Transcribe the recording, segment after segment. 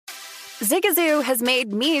Zigazoo has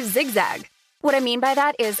made me zigzag. What I mean by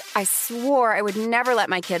that is I swore I would never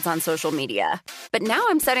let my kids on social media, but now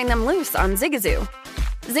I'm setting them loose on Zigazoo.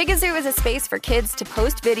 Zigazoo is a space for kids to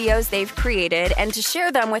post videos they've created and to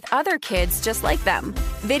share them with other kids just like them.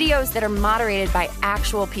 Videos that are moderated by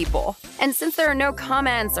actual people. And since there are no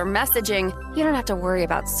comments or messaging, you don't have to worry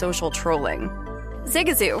about social trolling.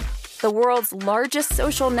 Zigazoo, the world's largest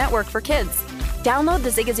social network for kids. Download the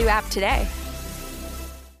Zigazoo app today.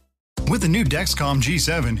 With the new Dexcom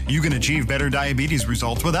G7, you can achieve better diabetes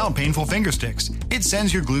results without painful finger sticks. It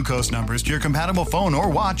sends your glucose numbers to your compatible phone or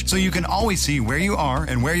watch so you can always see where you are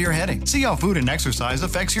and where you're heading. See how food and exercise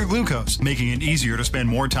affects your glucose, making it easier to spend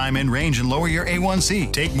more time in range and lower your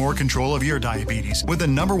A1C. Take more control of your diabetes with the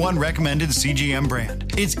 #1 recommended CGM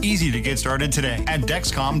brand. It's easy to get started today at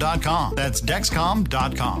Dexcom.com. That's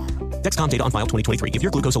Dexcom.com. Dexcom data on file 2023. If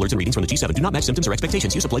your glucose alerts and readings from the G7 do not match symptoms or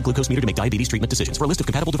expectations, use a blood glucose meter to make diabetes treatment decisions. For a list of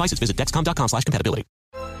compatible devices, visit Dexcom.com/compatibility.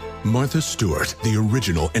 Martha Stewart, the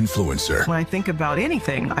original influencer. When I think about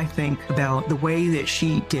anything, I think about the way that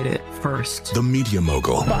she did it first. The media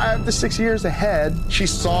mogul. 5 to 6 years ahead, she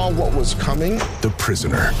saw what was coming. The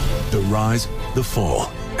prisoner. The rise, the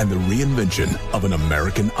fall, and the reinvention of an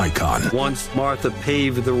American icon. Once Martha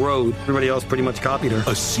paved the road, everybody else pretty much copied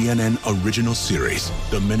her. A CNN original series,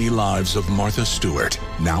 The Many Lives of Martha Stewart,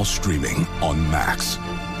 now streaming on Max.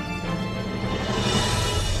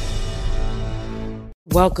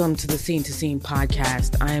 Welcome to the Scene to Scene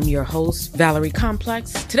podcast. I am your host, Valerie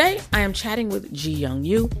Complex. Today, I am chatting with Ji Young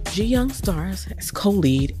Yoo. Ji Young stars as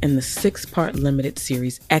co-lead in the 6-part limited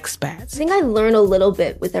series Expats. I think I learn a little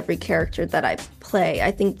bit with every character that I play.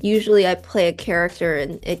 I think usually I play a character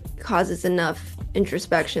and it causes enough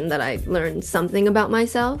introspection that I learn something about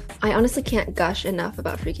myself. I honestly can't gush enough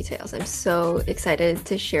about Freaky Tales. I'm so excited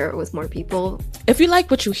to share it with more people. If you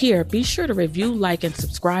like what you hear, be sure to review, like, and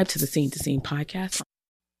subscribe to the Scene to Scene podcast.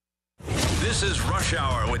 This is Rush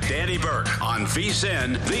Hour with Danny Burke on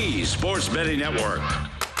VSiN, the Sports Betting Network.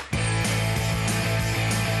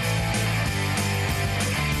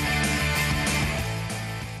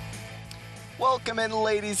 Welcome in,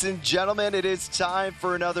 ladies and gentlemen. It is time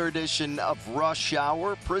for another edition of Rush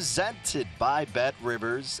Hour presented by Bet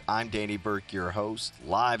Rivers. I'm Danny Burke, your host,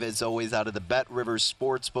 live as always out of the Bet Rivers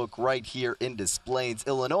Sportsbook right here in Des Plaines,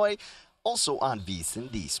 Illinois. Also on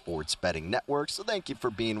VSiN, the Sports Betting Network. So thank you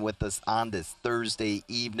for being with us on this Thursday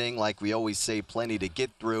evening. Like we always say, plenty to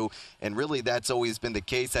get through. And really, that's always been the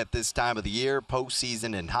case at this time of the year.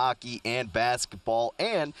 Postseason in hockey and basketball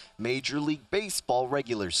and Major League Baseball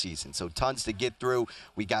regular season. So tons to get through.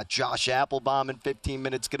 We got Josh Applebaum in 15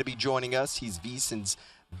 minutes going to be joining us. He's VSiN's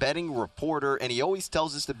betting reporter, and he always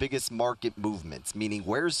tells us the biggest market movements, meaning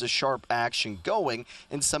where's the sharp action going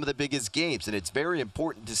in some of the biggest games. And it's very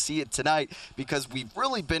important to see it tonight because we've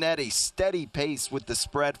really been at a steady pace with the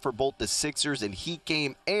spread for both the Sixers and Heat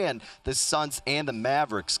game and the Suns and the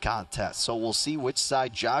Mavericks contest. So we'll see which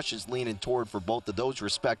side Josh is leaning toward for both of those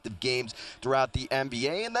respective games throughout the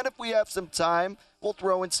NBA. And then if we have some time, we'll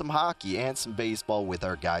throw in some hockey and some baseball with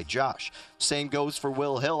our guy Josh. Same goes for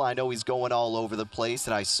Will Hill. I know he's going all over the place,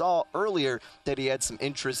 and I saw earlier that he had some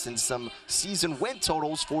interest in some season win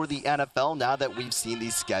totals for the NFL now that we've seen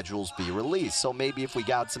these schedules be released. So maybe if we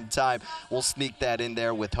got some time, we'll sneak that in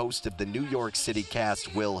there with host of the New York City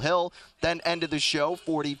Cast, Will Hill. Then end of the show,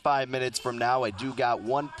 45 minutes from now, I do got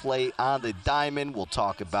one play on the diamond. We'll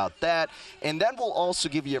talk about that. And then we'll also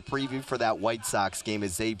give you a preview for that White Sox game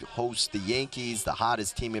as they host the Yankees, the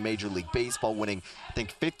hottest team in Major League Baseball, winning, I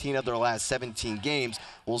think, 15 of their last 17 games.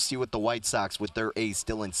 We'll see what the White Sox with their ace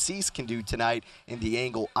Dylan Cease can do tonight and the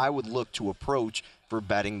angle I would look to approach for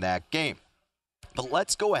betting that game. But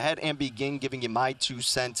let's go ahead and begin giving you my 2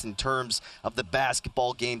 cents in terms of the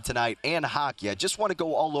basketball game tonight and hockey. I just want to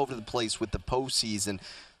go all over the place with the postseason.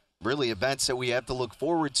 Really events that we have to look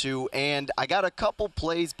forward to. And I got a couple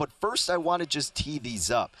plays, but first I want to just tee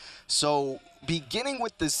these up. So beginning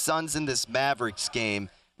with the Suns in this Mavericks game,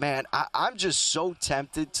 man, I'm just so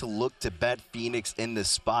tempted to look to bet Phoenix in this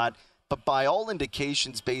spot. But by all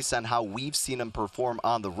indications, based on how we've seen them perform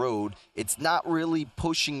on the road, it's not really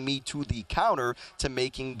pushing me to the counter to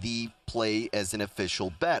making the play as an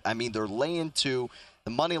official bet. I mean, they're laying to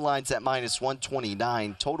the money line's at minus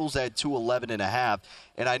 129, totals at 211.5.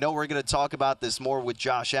 And I know we're going to talk about this more with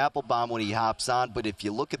Josh Applebaum when he hops on, but if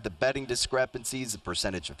you look at the betting discrepancies, the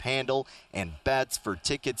percentage of handle and bets for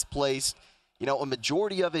tickets placed, a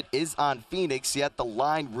majority of it is on Phoenix, yet the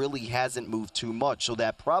line really hasn't moved too much. So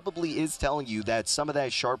that probably is telling you that some of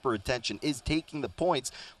that sharper attention is taking the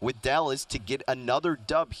points with Dallas to get another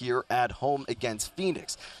dub here at home against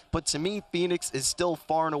Phoenix. But to me, Phoenix is still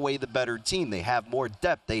far and away the better team. They have more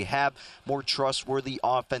depth. They have more trustworthy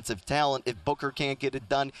offensive talent. If Booker can't get it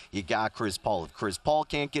done, you got Chris Paul. If Chris Paul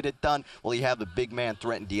can't get it done, well, you have the big man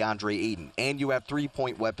threat in DeAndre Ayton. And you have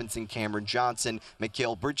three-point weapons in Cameron Johnson.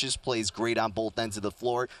 Mikal Bridges plays great on both ends of the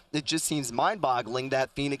floor. It just seems mind-boggling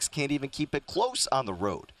that Phoenix can't even keep it close on the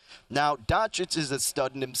road. Now, Doncic is a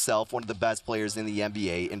stud in himself, one of the best players in the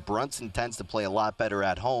NBA, and Brunson tends to play a lot better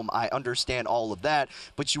at home. I understand all of that,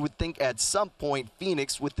 but you would think at some point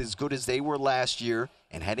Phoenix, with as good as they were last year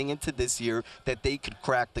and heading into this year, that they could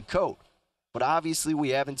crack the code. But obviously we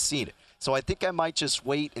haven't seen it. So I think I might just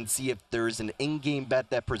wait and see if there's an in-game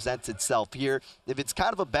bet that presents itself here. If it's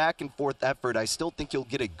kind of a back-and-forth effort, I still think you'll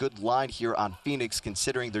get a good line here on Phoenix,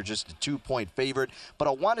 considering they're just a 2-point favorite. But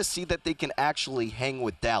I want to see that they can actually hang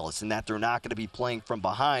with Dallas and that they're not going to be playing from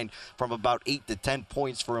behind from about 8 to 10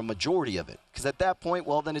 points for a majority of it. Because at that point,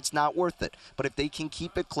 well, then it's not worth it. But if they can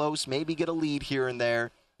keep it close, maybe get a lead here and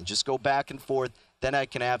there, and just go back and forth, then I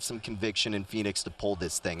can have some conviction in Phoenix to pull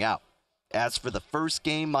this thing out. As for the first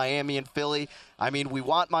game, Miami and Philly, we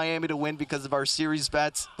want Miami to win because of our series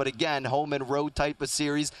bets. But again, home and road type of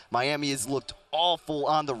series. Miami has looked awful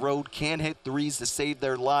on the road, can't hit threes to save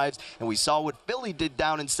their lives. And we saw what Philly did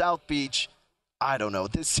down in South Beach. I don't know.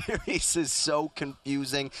 This series is so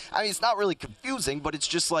confusing. It's not really confusing, but it's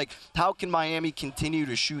just like, how can Miami continue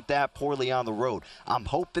to shoot that poorly on the road? I'm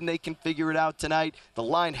hoping they can figure it out tonight. The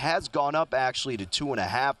line has gone up actually to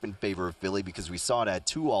 2.5 in favor of Philly because we saw it at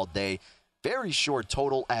 2 all day. Very short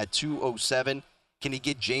total at 207. Can you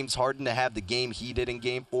get James Harden to have the game he did in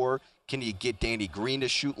Game 4? Can you get Danny Green to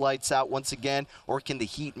shoot lights out once again? Or can the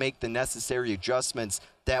Heat make the necessary adjustments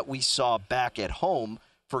that we saw back at home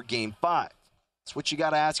for Game 5? That's what you got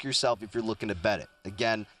to ask yourself if you're looking to bet it.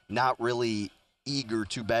 Again, not really eager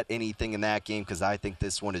to bet anything in that game because I think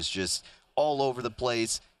this one is just all over the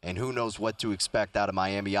place, and who knows what to expect out of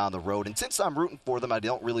Miami on the road. And since I'm rooting for them, I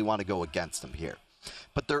don't really want to go against them here.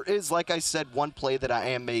 But there is, like I said, one play that I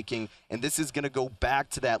am making, and this is going to go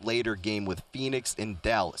back to that later game with Phoenix and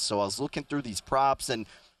Dallas. So I was looking through these props, and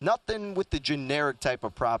nothing with the generic type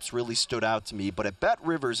of props really stood out to me. But at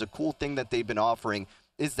BetRivers, a cool thing that they've been offering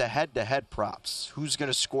is the head-to-head props. Who's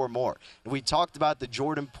going to score more? And we talked about the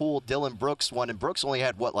Jordan Poole, Dillon Brooks one, and Brooks only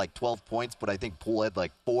had, 12 points, but I think Poole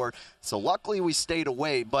had 4. So luckily we stayed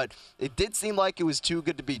away, but it did seem like it was too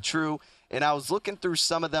good to be true. And I was looking through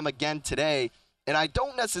some of them again today, and I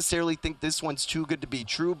don't necessarily think this one's too good to be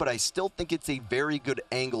true, but I still think it's a very good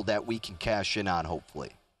angle that we can cash in on,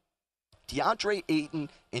 hopefully. DeAndre Ayton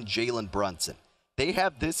and Jalen Brunson. They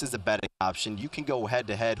have this as a betting option. You can go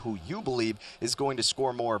head-to-head who you believe is going to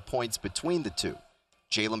score more points between the two.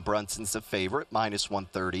 Jalen Brunson's a favorite, minus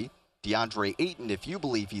 130. DeAndre Ayton, if you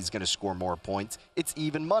believe he's going to score more points, it's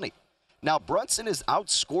even money. Now, Brunson has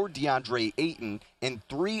outscored DeAndre Ayton in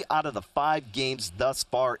 3 out of the 5 games thus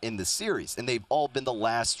far in the series, and they've all been the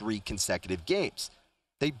last 3 consecutive games.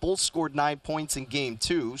 They both scored 9 points in Game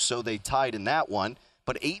 2, so they tied in that one,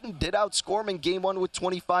 but Ayton did outscore him in Game 1 with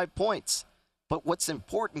 25 points. But what's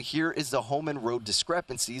important here is the home and road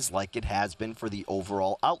discrepancies like it has been for the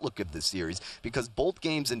overall outlook of the series, because both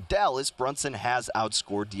games in Dallas, Brunson has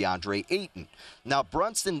outscored DeAndre Ayton. Now,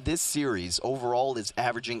 Brunson this series overall is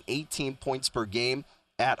averaging 18 points per game.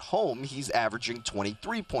 At home, he's averaging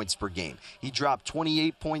 23 points per game. He dropped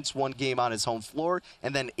 28 points one game on his home floor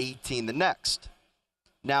and then 18 the next.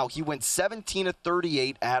 Now, he went 17 of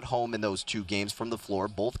 38 at home in those 2 games from the floor,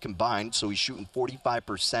 both combined, so he's shooting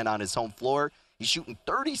 45% on his home floor. He's shooting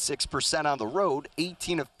 36% on the road,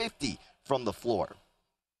 18 of 50 from the floor.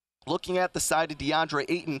 Looking at the side of DeAndre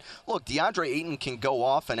Ayton, look, DeAndre Ayton can go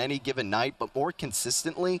off on any given night, but more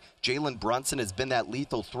consistently, Jalen Brunson has been that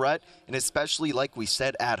lethal threat, and especially, like we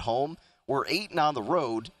said, at home, where Ayton on the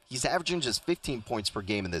road, he's averaging just 15 points per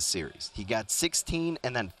game in this series. He got 16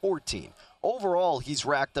 and then 14. Overall, he's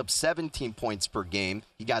racked up 17 points per game.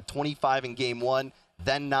 He got 25 in Game 1,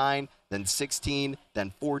 then 9, then 16,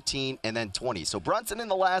 then 14, and then 20. So Brunson in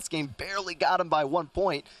the last game barely got him by 1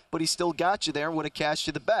 point, but he still got you there and would have cashed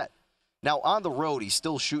you the bet. Now, on the road, he's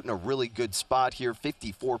still shooting a really good spot here,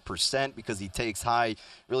 54%, because he takes high,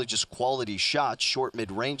 really just quality shots, short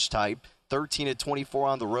mid-range type, 13 of 24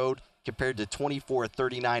 on the road compared to 24 of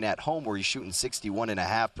 39 at home, where he's shooting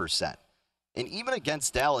 61.5%. And even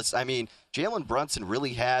against Dallas, I mean, Jalen Brunson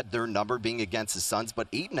really had their number being against the Suns, but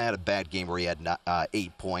Ayton had a bad game where he had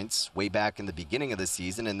 8 points way back in the beginning of the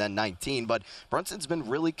season and then 19. But Brunson's been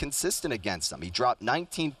really consistent against them. He dropped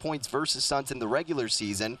 19 points versus Suns in the regular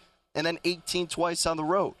season and then 18 twice on the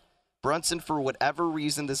road. Brunson, for whatever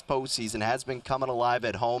reason this postseason, has been coming alive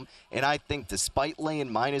at home. And I think despite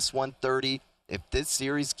laying minus 130, if this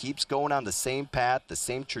series keeps going on the same path, the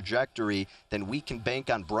same trajectory, then we can bank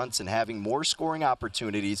on Brunson having more scoring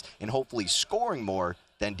opportunities and hopefully scoring more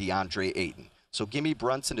than DeAndre Ayton. So give me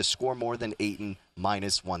Brunson to score more than Ayton,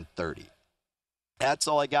 minus 130. That's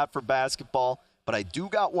all I got for basketball. But I do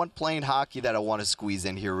got one playing hockey that I want to squeeze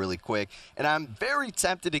in here really quick. And I'm very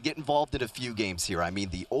tempted to get involved in a few games here. I mean,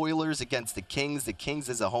 the Oilers against the Kings. The Kings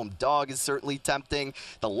as a home dog is certainly tempting.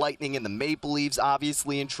 The Lightning and the Maple Leafs,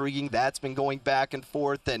 obviously intriguing. That's been going back and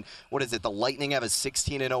forth. And what is it? The Lightning have a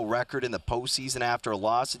 16-0 record in the postseason after a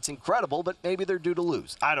loss. It's incredible, but maybe they're due to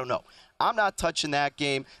lose. I don't know. I'm not touching that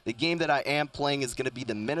game. The game that I am playing is going to be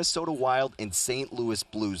the Minnesota Wild and St. Louis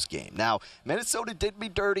Blues game. Now, Minnesota did me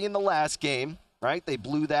dirty in the last game. Right? They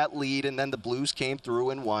blew that lead, and then the Blues came through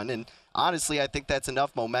and won. And honestly, I think that's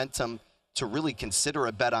enough momentum to really consider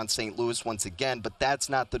a bet on St. Louis once again, but that's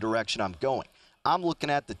not the direction I'm going. I'm looking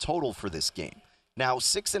at the total for this game. Now,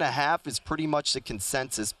 6.5 is pretty much the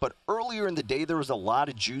consensus, but earlier in the day, there was a lot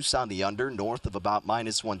of juice on the under, north of about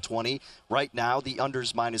minus 120. Right now, the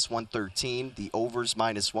under's minus 113, the over's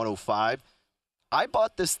minus 105. I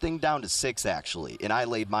bought this thing down to 6, actually, and I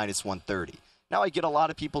laid minus 130. Now, I get a lot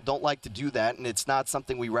of people don't like to do that, and it's not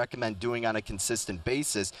something we recommend doing on a consistent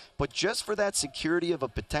basis. But just for that security of a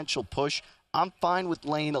potential push, I'm fine with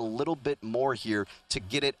laying a little bit more here to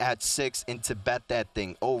get it at 6 and to bet that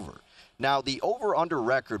thing over. Now, the over-under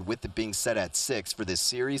record with it being set at 6 for this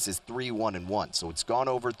series is 3-1-1. So it's gone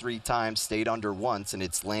over 3 times, stayed under once, and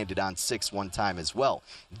it's landed on 6 one time as well.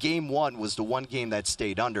 Game 1 was the one game that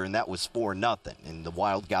stayed under, and that was 4-0, and the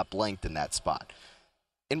Wild got blanked in that spot.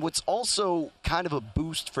 And what's also kind of a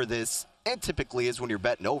boost for this, and typically is when you're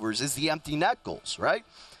betting overs, is the empty net goals, right?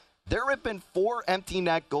 There have been 4 empty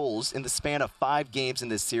net goals in the span of 5 games in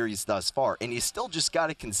this series thus far, and you still just got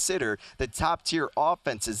to consider the top-tier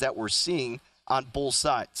offenses that we're seeing on both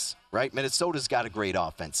sides, right? Minnesota's got a great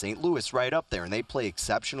offense. St. Louis right up there, and they play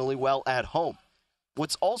exceptionally well at home.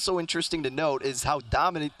 What's also interesting to note is how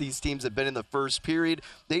dominant these teams have been in the first period.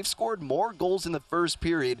 They've scored more goals in the first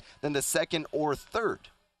period than the second or third.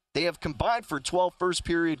 They have combined for 12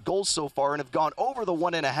 first-period goals so far and have gone over the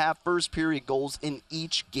 1.5 first-period goals in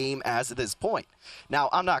each game as of this point. Now,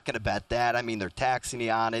 I'm not going to bet that. I mean, they're taxing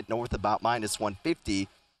you on it, north about minus 150.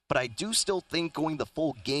 But I do still think going the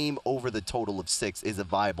full game over the total of 6 is a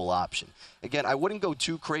viable option. Again, I wouldn't go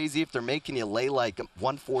too crazy if they're making you lay like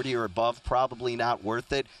 140 or above. Probably not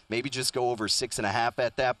worth it. Maybe just go over 6.5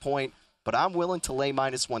 at that point. But I'm willing to lay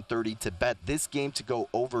minus 130 to bet this game to go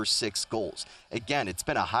over 6 goals. Again, it's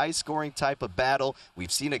been a high-scoring type of battle.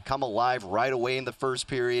 We've seen it come alive right away in the first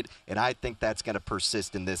period, and I think that's going to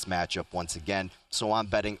persist in this matchup once again. So I'm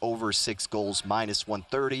betting over 6 goals, minus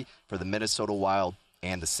 130 for the Minnesota Wild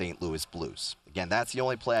and the St. Louis Blues. Again, that's the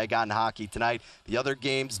only play I got in hockey tonight. The other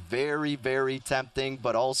games, very, very tempting,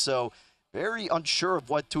 but also very unsure of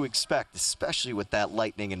what to expect, especially with that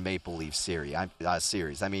Lightning and Maple Leaf series.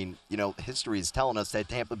 I mean, you know, history is telling us that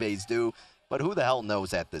Tampa Bay's due, but who the hell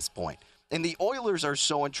knows at this point? And the Oilers are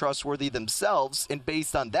so untrustworthy themselves, and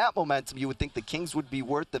based on that momentum, you would think the Kings would be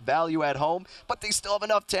worth the value at home, but they still have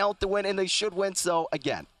enough talent to win, and they should win. So,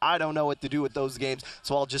 again, I don't know what to do with those games,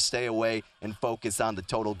 so I'll just stay away and focus on the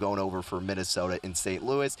total going over for Minnesota and St.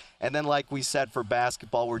 Louis. And then, like we said, for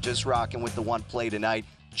basketball, we're just rocking with the one play tonight,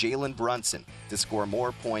 Jalen Brunson to score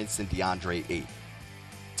more points than DeAndre Ayton.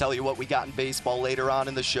 Tell you what we got in baseball later on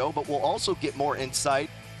in the show, but we'll also get more insight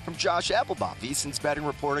from Josh Applebaum, VSiN's betting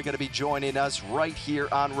reporter, going to be joining us right here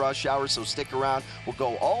on Rush Hour, so stick around. We'll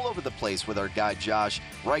go all over the place with our guy Josh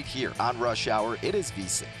right here on Rush Hour. It is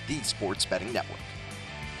VSiN, the Sports Betting Network.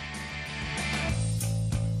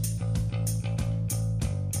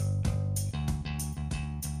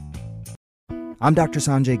 I'm Dr.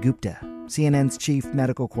 Sanjay Gupta, CNN's chief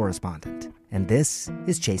medical correspondent, and this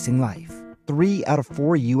is Chasing Life. 3 out of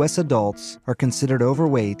 4 U.S. adults are considered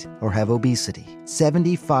overweight or have obesity.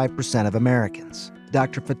 75% of Americans.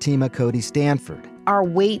 Dr. Fatima Cody Stanford. Our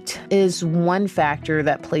weight is one factor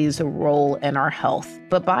that plays a role in our health,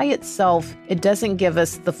 but by itself, it doesn't give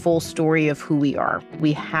us the full story of who we are.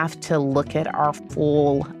 We have to look at our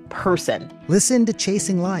full person. Listen to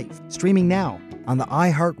Chasing Life, streaming now on the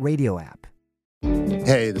iHeartRadio app.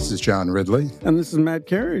 Hey, this is John Ridley. And this is Matt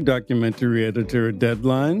Carey, documentary editor at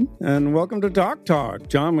Deadline. And welcome to Doc Talk.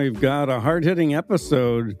 John, we've got a hard-hitting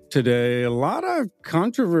episode today. A lot of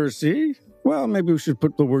controversy. Well, maybe we should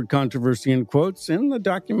put the word controversy in quotes in the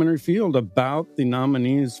documentary field about the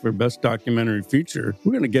nominees for Best Documentary Feature.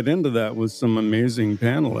 We're going to get into that with some amazing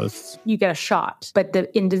panelists. You get a shot, but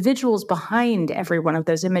the individuals behind every one of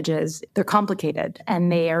those images, they're complicated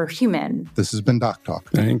and they are human. This has been Doc Talk.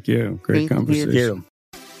 Thank you. Great conversation. You.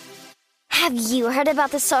 Have you heard about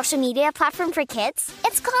the social media platform for kids?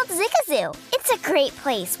 It's called Zigazoo. It's a great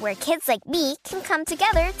place where kids like me can come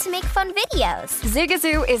together to make fun videos.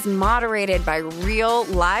 Zigazoo is moderated by real,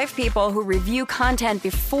 live people who review content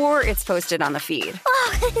before it's posted on the feed.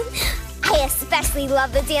 Oh, I especially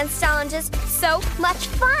love the dance challenges. So much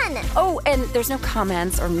fun. Oh, and there's no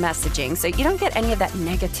comments or messaging, so you don't get any of that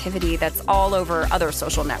negativity that's all over other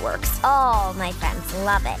social networks. Oh, my friends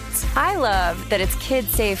love it. I love that it's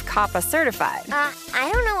kid-safe COPPA certified. I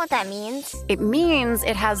don't know what that means. It means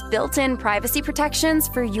it has built-in privacy protections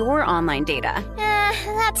for your online data.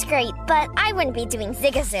 That's great, but I wouldn't be doing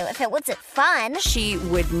Zigazoo if it wasn't fun. She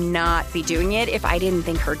would not be doing it if I didn't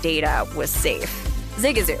think her data was safe.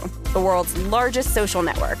 Zigazoo, the world's largest social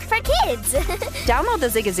network. For kids! Download the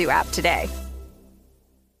Zigazoo app today.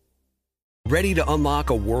 Ready to unlock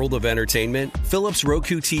a world of entertainment? Philips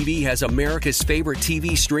Roku TV has America's favorite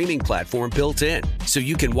TV streaming platform built in, so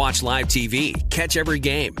you can watch live TV, catch every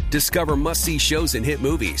game, discover must-see shows and hit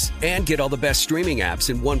movies, and get all the best streaming apps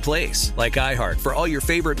in one place, like iHeart for all your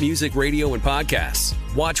favorite music, radio, and podcasts.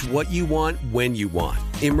 Watch what you want, when you want.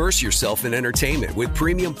 Immerse yourself in entertainment with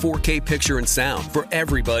premium 4K picture and sound for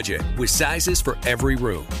every budget, with sizes for every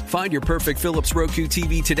room. Find your perfect Philips Roku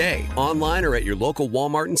TV today, online or at your local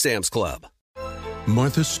Walmart and Sam's Club.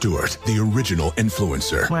 Martha Stewart, the original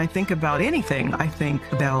influencer. When I think about anything, I think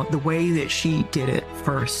about the way that she did it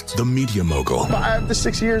first. The media mogul. 5 to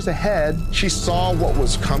 6 years ahead, she saw what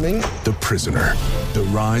was coming. The prisoner. The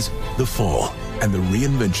rise, the fall, and the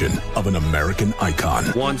reinvention of an American icon.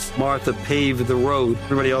 Once Martha paved the road,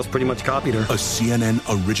 everybody else pretty much copied her. A CNN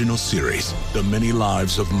original series, The Many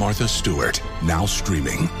Lives of Martha Stewart, now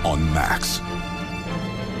streaming on Max.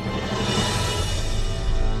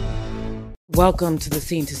 Welcome to the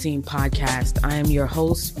Scene to Scene podcast. I am your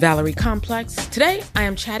host, Valerie Complex. Today, I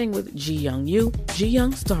am chatting with Ji Young Yu. Ji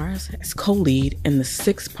Young stars as co-lead in the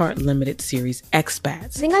 6-part limited series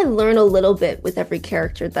Expats. I think I learn a little bit with every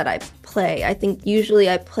character that I play. I think usually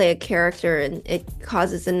I play a character and it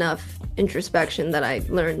causes enough introspection that I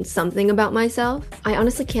learn something about myself. I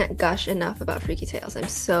honestly can't gush enough about Freaky Tales. I'm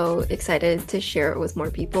so excited to share it with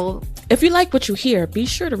more people. If you like what you hear, be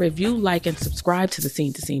sure to review, like, and subscribe to the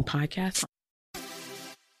Scene to Scene podcast.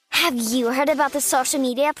 Have you heard about the social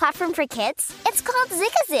media platform for kids? It's called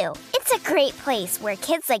Zigazoo. It's a great place where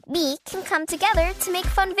kids like me can come together to make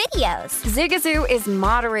fun videos. Zigazoo is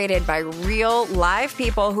moderated by real, live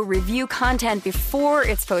people who review content before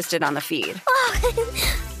it's posted on the feed. Oh,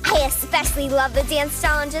 I especially love the dance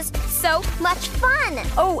challenges. So much fun.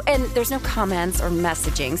 Oh, and there's no comments or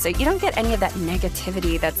messaging, so you don't get any of that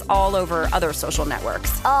negativity that's all over other social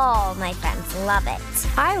networks. Oh, my friends love it.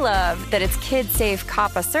 I love that it's kid-safe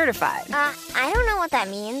COPPA certified. I don't know what that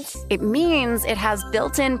means. It means it has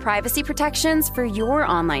built-in privacy protections for your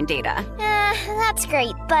online data. That's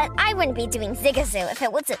great, but I wouldn't be doing Zigazoo if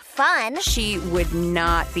it wasn't fun. She would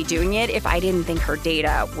not be doing it if I didn't think her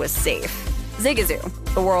data was safe.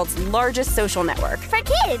 Zigazoo, the world's largest social network. For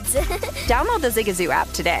kids! Download the Zigazoo app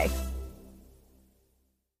today.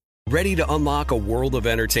 Ready to unlock a world of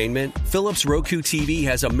entertainment? Philips Roku TV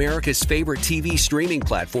has America's favorite TV streaming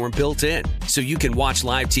platform built in, so you can watch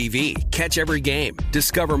live TV, catch every game,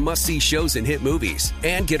 discover must-see shows and hit movies,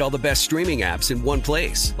 and get all the best streaming apps in one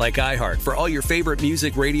place, like iHeart for all your favorite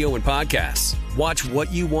music, radio, and podcasts. Watch what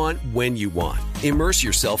you want, when you want. Immerse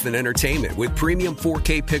yourself in entertainment with premium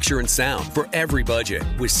 4K picture and sound for every budget,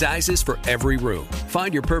 with sizes for every room.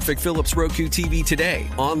 Find your perfect Philips Roku TV today,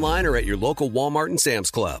 online or at your local Walmart and Sam's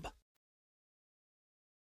Club.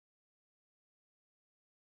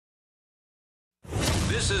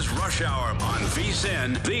 This is Rush Hour on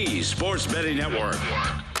VSiN, the Sports Betting Network.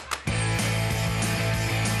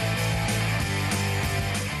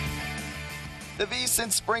 The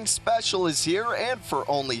VSiN Spring Special is here, and for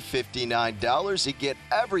only $59, you get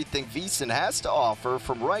everything VSiN has to offer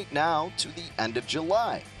from right now to the end of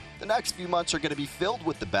July. The next few months are going to be filled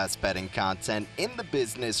with the best betting content in the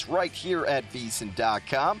business right here at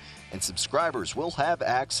VSiN.com, and subscribers will have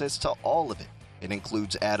access to all of it. It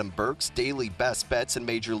includes Adam Burke's daily best bets in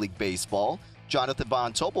Major League Baseball, Jonathan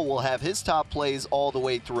Von Tobel will have his top plays all the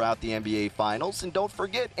way throughout the NBA Finals. And don't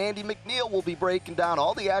forget, Andy McNeil will be breaking down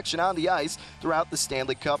all the action on the ice throughout the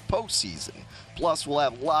Stanley Cup postseason. Plus, we'll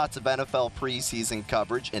have lots of NFL preseason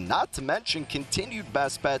coverage, and not to mention continued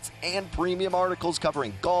best bets and premium articles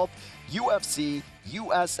covering golf, UFC,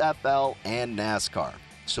 USFL, and NASCAR.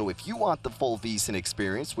 So if you want the full VSiN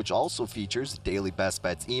experience, which also features daily best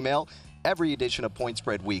bets email, every edition of Point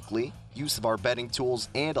Spread Weekly, use of our betting tools,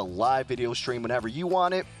 and a live video stream whenever you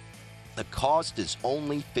want it, the cost is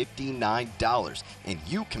only $59, and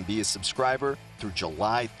you can be a subscriber through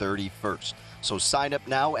July 31st. So sign up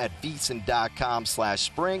now at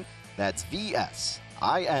vsin.com/spring. That's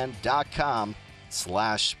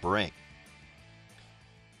VSIN.com/spring.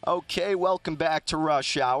 Okay, welcome back to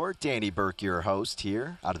Rush Hour. Danny Burke, your host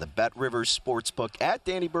here out of the Bet Rivers Sportsbook at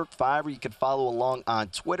Danny Burke 5, or you can follow along on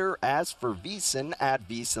Twitter. As for VSiN, at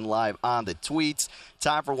VSiN Live on the tweets.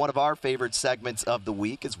 Time for one of our favorite segments of the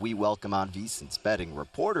week as we welcome on VSiN's betting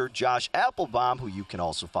reporter, Josh Applebaum, who you can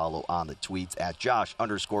also follow on the tweets at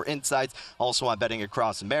Josh_Insights, also on Betting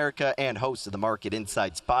Across America and host of the Market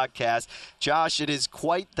Insights podcast. Josh, it is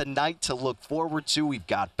quite the night to look forward to. We've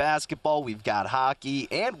got basketball, we've got hockey,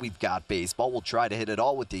 and we've got baseball. We'll try to hit it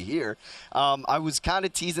all with you here. I was kind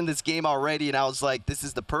of teasing this game already, and I was like, this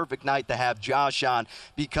is the perfect night to have Josh on,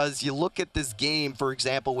 because you look at this game, for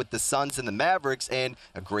example, with the Suns and the Mavericks, and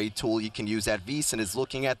a great tool you can use at VSiN is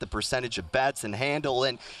looking at the percentage of bets and handle.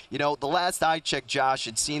 And, you know, the last I checked, Josh,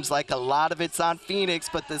 it seems like a lot of it's on Phoenix,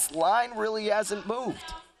 but this line really hasn't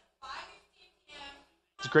moved.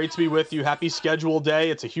 It's great to be with you. Happy schedule day.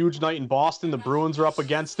 It's a huge night in Boston. The Bruins are up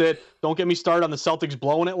against it. Don't get me started on the Celtics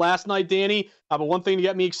blowing it last night, Danny. But one thing to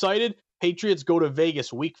get me excited, Patriots go to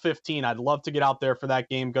Vegas week 15. I'd love to get out there for that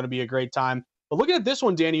game. Going to be a great time. But looking at this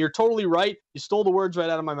one, Danny, you're totally right. You stole the words right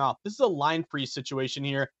out of my mouth. This is a line freeze situation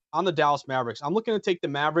here on the Dallas Mavericks. I'm looking to take the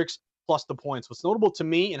Mavericks plus the points. What's notable to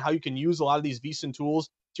me and how you can use a lot of these VSiN tools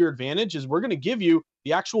to your advantage is we're going to give you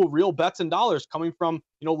the actual real bets and dollars coming from,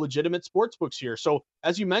 you know, legitimate sports books here. So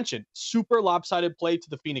as you mentioned, super lopsided play to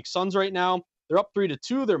the Phoenix Suns right now. They're up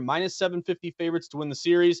 3-2. They're minus 750 favorites to win the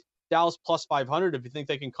series. Dallas plus 500 if you think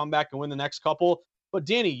they can come back and win the next couple. But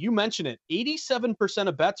Danny, you mentioned it. 87%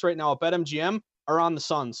 of bets right now at BetMGM are on the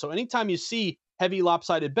Suns. So anytime you see heavy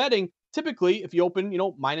lopsided betting, typically if you open, you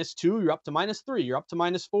know, -2, you're up to -3, you're up to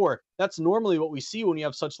 -4. That's normally what we see when you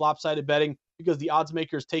have such lopsided betting, because the odds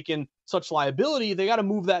makers take in such liability, they got to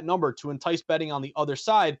move that number to entice betting on the other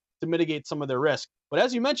side to mitigate some of their risk. But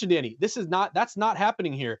as you mentioned, Danny, that's not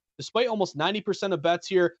happening here. Despite almost 90% of bets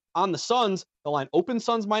here on the Suns, the line opened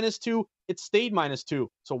Suns -2, it stayed -2.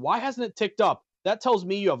 So why hasn't it ticked up? That tells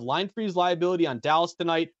me you have line freeze liability on Dallas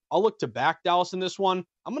tonight. I'll look to back Dallas in this one.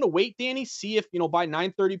 I'm going to wait, Danny, see if, you know, by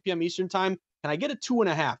 9:30 p.m. Eastern time, can I get a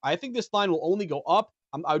 2.5? I think this line will only go up.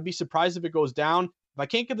 I would be surprised if it goes down. If I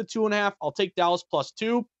can't get the 2.5, I'll take Dallas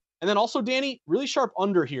 +2. And then also, Danny, really sharp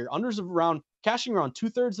under here. Unders of cashing around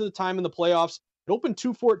 2/3 of the time in the playoffs. It opened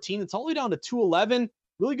 214. It's all the way down to 211.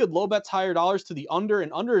 Really good low bets, higher dollars to the under.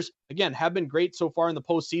 And unders, again, have been great so far in the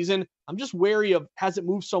postseason. I'm just wary of, has it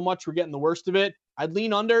moved so much we're getting the worst of it? I'd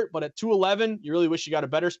lean under, but at 211, you really wish you got a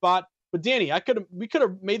better spot. But Danny, we could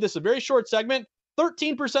have made this a very short segment.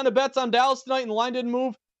 13% of bets on Dallas tonight and the line didn't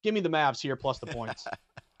move. Give me the Mavs here plus the points.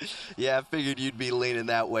 Yeah, I figured you'd be leaning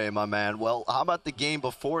that way, my man. Well, how about the game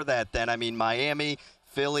before that then? I mean, Miami,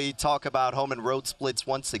 Philly, talk about home and road splits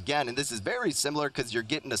once again. And this is very similar because you're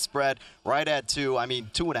getting a spread right at 2. I mean,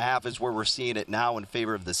 2.5 is where we're seeing it now in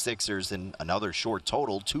favor of the Sixers. And another short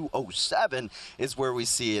total, 207, is where we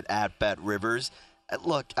see it at Bet Rivers.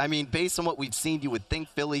 Look, I mean, based on what we've seen, you would think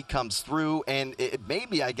Philly comes through, and it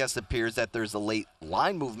maybe, I guess, appears that there's a late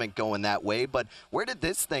line movement going that way. But where did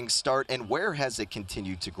this thing start, and where has it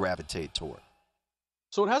continued to gravitate toward?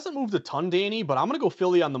 So it hasn't moved a ton, Danny, but I'm going to go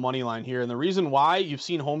Philly on the money line here. And the reason why, you've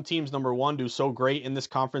seen home teams, number one, do so great in this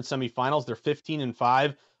conference semifinals. They're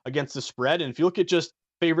 15-5 against the spread. And if you look at just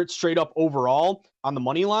favorites straight up overall on the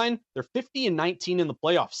money line, they're 50-19 in the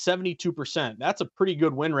playoffs, 72%. That's a pretty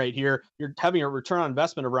good win rate here. You're having a return on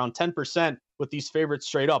investment of around 10% with these favorites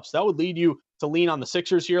straight up. So that would lead you to lean on the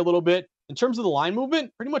Sixers here a little bit. In terms of the line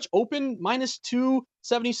movement, pretty much open -2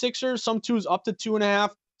 76ers, some 2s up to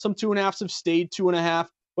 2.5, some 2.5s have stayed 2.5.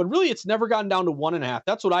 But really, it's never gotten down to 1.5.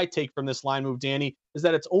 That's what I take from this line move, Danny, is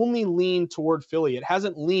that it's only leaned toward Philly. It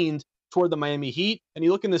hasn't leaned toward the Miami Heat. And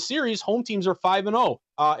you look in the series, home teams are 5-0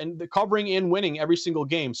 and the covering and winning every single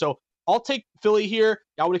game. So I'll take Philly here.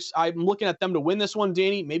 I'm looking at them to win this one,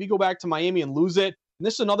 Danny. Maybe go back to Miami and lose it. And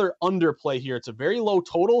this is another underplay here. It's a very low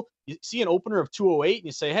total. You see an opener of 208 and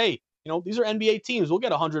you say, hey, you know, these are NBA teams. We'll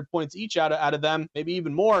get 100 points each out of them, maybe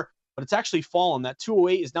even more. but it's actually fallen. That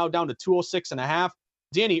 208 is now down to 206.5.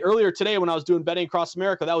 Danny, earlier today when I was doing betting across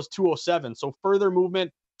America, that was 207. So further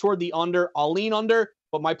movement toward the under. I'll lean under,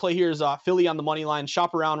 but my play here is Philly on the money line.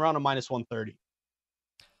 Shop around a -130.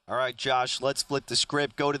 All right, Josh, let's flip the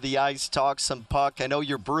script, go to the ice, talk some puck. I know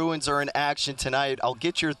your Bruins are in action tonight. I'll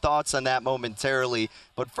get your thoughts on that momentarily.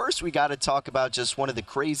 But first, we got to talk about just one of the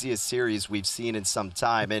craziest series we've seen in some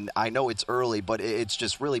time. And I know it's early, but it's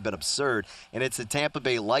just really been absurd. And it's the Tampa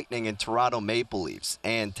Bay Lightning and Toronto Maple Leafs.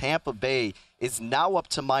 And Tampa Bay is now up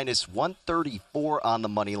to -134 on the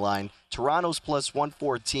money line. Toronto's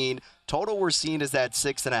 +114. Total we're seeing is at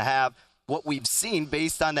 6.5. What we've seen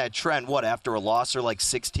based on that trend, after a loss are like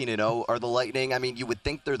 16-0 are the Lightning? I mean, you would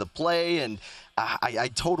think they're the play, and I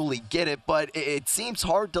totally get it, but it seems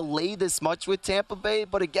hard to lay this much with Tampa Bay.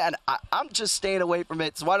 But again, I'm just staying away from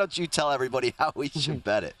it, so why don't you tell everybody how we should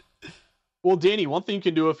bet it? Well, Danny, one thing you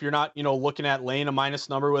can do if you're not, looking at laying a minus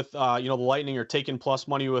number with, the Lightning or taking plus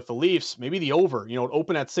money with the Leafs, maybe the over,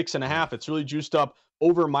 open at 6.5. It's really juiced up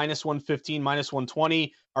over -115,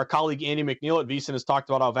 -120. Our colleague Andy McNeil at VSiN has talked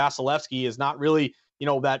about how Vasilevsky is not really,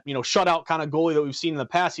 that, shutout kind of goalie that we've seen in the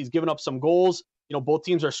past. He's given up some goals. Both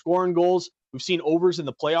teams are scoring goals. We've seen overs in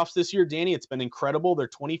the playoffs this year, Danny. It's been incredible. They're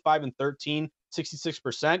 25-13,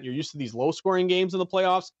 66%. You're used to these low-scoring games in the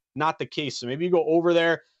playoffs. Not the case. So maybe you go over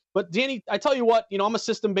there. But, Danny, I tell you what, I'm a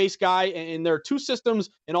system-based guy, and there are two systems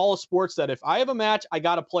in all of sports that if I have a match, I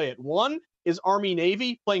got to play it. One is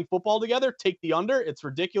Army-Navy playing football together. Take the under. It's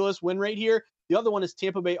ridiculous win rate here. The other one is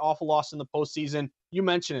Tampa Bay awful loss in the postseason. You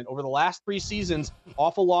mentioned it. Over the last 3 seasons,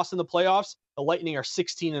 awful loss in the playoffs, the Lightning are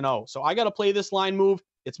 16-0. So I got to play this line move.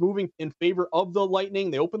 It's moving in favor of the Lightning.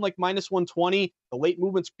 They open like -120. The late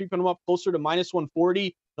movement's creeping them up closer to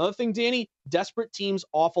 -140. Another thing, Danny, desperate teams,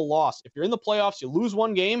 awful loss. If you're in the playoffs, you lose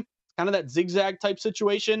one game, it's kind of that zigzag type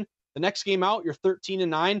situation. The next game out, you're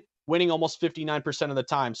 13-9, winning almost 59% of the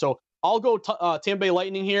time. So I'll go Tampa Bay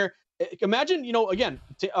Lightning here. Imagine, again,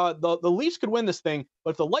 the Leafs could win this thing,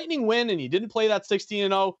 but if the Lightning win and you didn't play that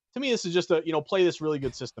 16-0, to me, this is just a, play this really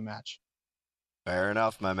good system match. Fair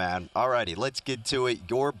enough, my man. All righty, let's get to it.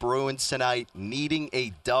 Your Bruins tonight needing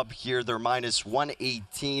a dub here. They're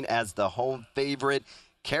 -118 as the home favorite.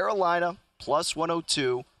 Carolina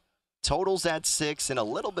 +102. Totals at 6 and a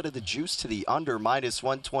little bit of the juice to the under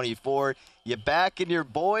 -124. You backing your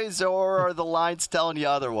boys or are the lines telling you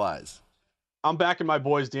otherwise? I'm backing my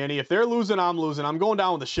boys, Danny. If they're losing, I'm losing. I'm going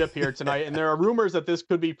down with the ship here tonight. And there are rumors that this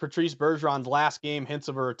could be Patrice Bergeron's last game, hints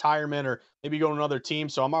of a retirement or maybe going to another team.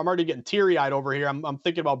 So I'm already getting teary-eyed over here. I'm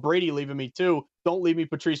thinking about Brady leaving me too. Don't leave me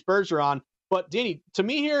Patrice Bergeron. But Danny, to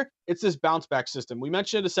me here, it's this bounce back system. We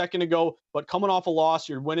mentioned it a second ago, but coming off a loss,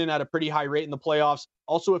 you're winning at a pretty high rate in the playoffs.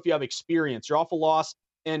 Also, if you have experience, you're off a loss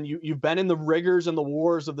and you've been in the rigors and the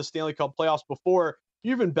wars of the Stanley Cup playoffs before,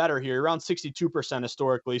 you're even better here. You're around 62%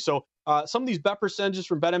 historically. So some of these bet percentages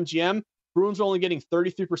from BetMGM, Bruins are only getting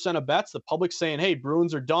 33% of bets. The public's saying, hey,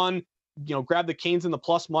 Bruins are done. Grab the Canes and the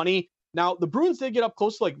plus money. Now, the Bruins did get up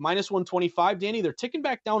close to like -125, Danny. They're ticking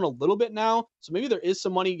back down a little bit now. So maybe there is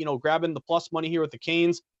some money, grabbing the plus money here with the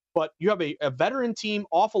Canes. But you have a veteran team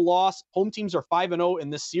off a loss. Home teams are 5-0 in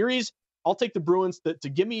this series. I'll take the Bruins to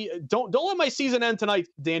give me – don't let my season end tonight,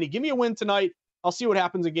 Danny. Give me a win tonight. I'll see what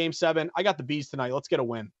happens in Game 7. I got the Bees tonight. Let's get a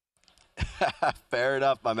win. Fair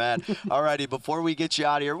enough, my man. All righty, before we get you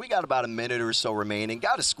out of here, we got about a minute or so remaining.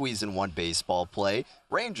 Got to squeeze in one baseball play.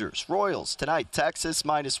 Rangers, Royals, tonight, Texas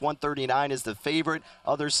 -139 is the favorite.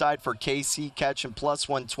 Other side for KC, catching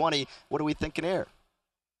 +120. What are we thinking here?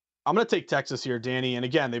 I'm going to take Texas here, Danny. And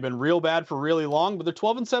again, they've been real bad for really long, but they're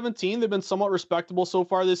 12-17. They've been somewhat respectable so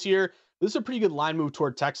far this year. This is a pretty good line move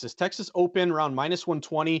toward Texas. Texas open around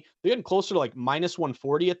 -120. They're getting closer to like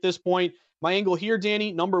 -140 at this point. My angle here,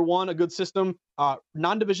 Danny, number one, a good system.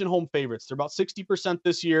 Non-division home favorites. They're about 60%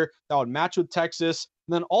 this year. That would match with Texas.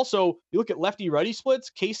 And then also, you look at lefty-righty splits.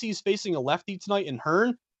 KC's facing a lefty tonight in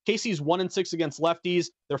Hearn. KC's 1-6 against lefties.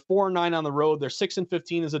 They're 4-9 on the road. They're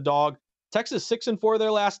 6-15 as a dog. Texas 6-4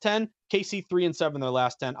 their last 10. KC 3-7 their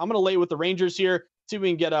last 10. I'm going to lay with the Rangers here. See if we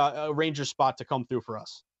can get a Rangers spot to come through for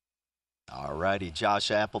us. All righty, Josh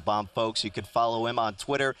Applebaum, folks. You can follow him on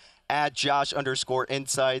Twitter at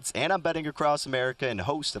Josh_Insights, and I'm Betting Across America and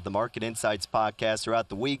host of the Market Insights podcast throughout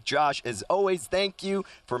the week. Josh, as always, thank you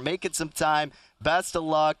for making some time. Best of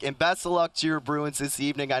luck, and best of luck to your Bruins this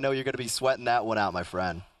evening. I know you're going to be sweating that one out, my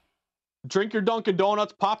friend. Drink your Dunkin'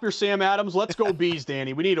 Donuts, pop your Sam Adams. Let's go Bees,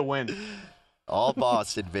 Danny. We need a win. All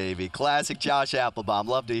Boston, baby. Classic Josh Applebaum.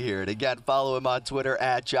 Love to hear it. Again, follow him on Twitter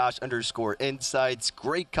at Josh_Insights.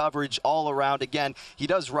 Great coverage all around. Again, he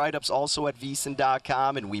does write-ups also at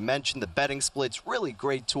VSiN.com, and we mentioned the betting splits. Really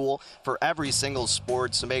great tool for every single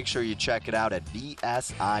sport, so make sure you check it out at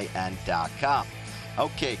VSIN.com.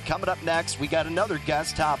 Okay, coming up next, we got another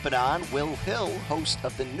guest hopping on, Will Hill, host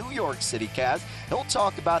of the New York City Cast. He'll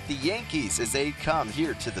talk about the Yankees as they come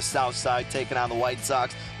here to the South Side, taking on the White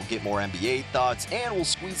Sox. We'll get more NBA thoughts, and we'll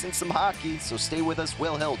squeeze in some hockey. So stay with us.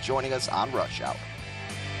 Will Hill joining us on Rush Hour.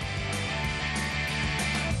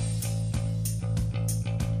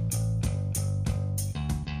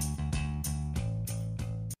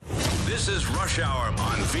 This is Rush Hour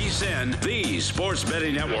on VSiN, the Sports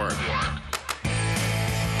Betting Network.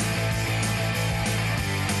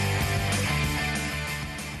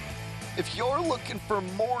 If you're looking for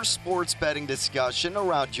more sports betting discussion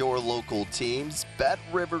around your local teams, Bet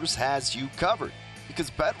Rivers has you covered.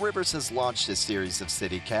 Because Bet Rivers has launched a series of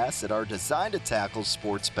CityCasts that are designed to tackle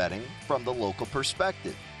sports betting from the local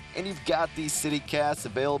perspective. And you've got these CityCasts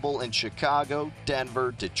available in Chicago,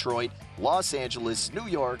 Denver, Detroit, Los Angeles, New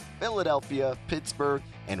York, Philadelphia, Pittsburgh,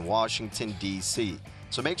 and Washington, D.C.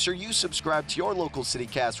 So make sure you subscribe to your local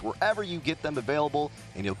CityCast wherever you get them available,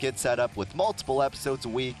 and you'll get set up with multiple episodes a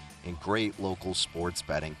week and great local sports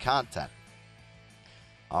betting content.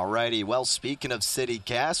 Alrighty, well, speaking of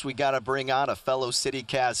CityCast, we got to bring on a fellow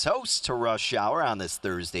CityCast host to Rush Hour on this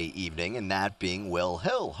Thursday evening, and that being Will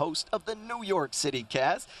Hill, host of the New York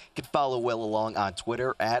CityCast. You can follow Will along on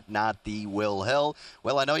Twitter at @NotTheWillHill.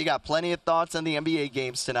 Well, I know you got plenty of thoughts on the NBA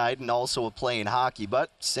games tonight and also a play in hockey,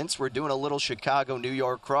 but since we're doing a little Chicago-New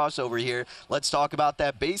York crossover here, let's talk about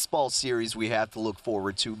that baseball series we have to look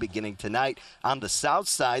forward to beginning tonight. On the South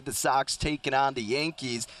Side, the Sox taking on the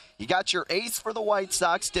Yankees. You got your ace for the White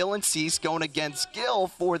Sox, Dylan Cease, going against Gil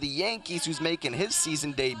for the Yankees, who's making his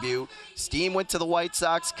season debut. Steam went to the White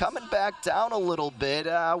Sox, coming back down a little bit.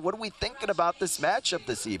 What are we thinking about this matchup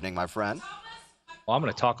this evening, my friend? Well, I'm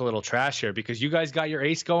going to talk a little trash here because you guys got your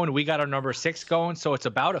ace going, we got our number 6 going, so it's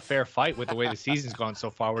about a fair fight with the way the season's gone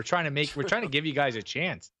so far. We're trying to give you guys a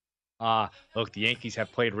chance. Look, the Yankees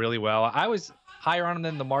have played really well. I was higher on them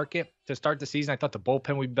than the market to start the season. I thought the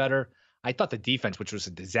bullpen would be better. I thought the defense, which was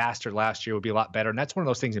a disaster last year, would be a lot better. And that's one of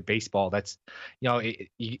those things in baseball that's,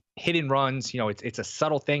 hit and runs, it's a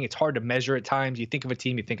subtle thing. It's hard to measure at times. You think of a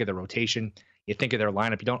team, you think of the rotation, you think of their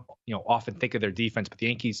lineup. You don't, often think of their defense. But the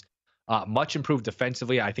Yankees, much improved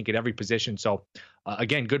defensively, I think, at every position. So,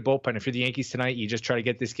 again, good bullpen. If you're the Yankees tonight, you just try to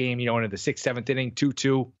get this game, into the 6th, 7th inning,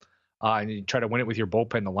 2-2, and you try to win it with your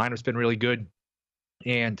bullpen. The lineup's been really good.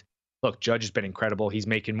 And look, Judge has been incredible. He's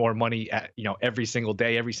making more money every single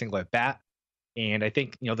day, every single at bat. And I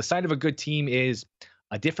think, the sign of a good team is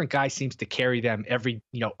a different guy seems to carry them every,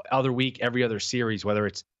 other week, every other series, whether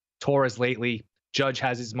it's Torres lately, Judge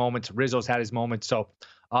has his moments, Rizzo's had his moments. So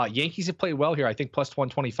Yankees have played well here. I think plus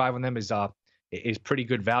 125 on them is pretty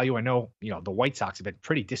good value. I know, the White Sox have been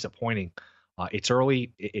pretty disappointing. It's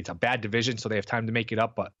early. It's a bad division, so they have time to make it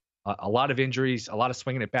up. But a lot of injuries, a lot of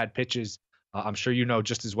swinging at bad pitches. I'm sure you know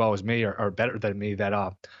just as well as me or better than me that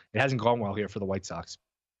it hasn't gone well here for the White Sox.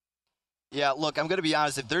 Yeah, look, I'm going to be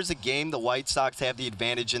honest. If there's a game the White Sox have the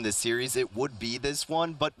advantage in this series, it would be this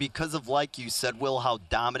one. But because of, like you said, Will, how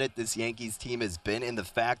dominant this Yankees team has been and the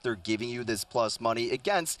fact they're giving you this plus money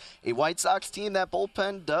against a White Sox team, that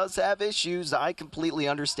bullpen does have issues. I completely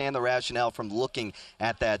understand the rationale from looking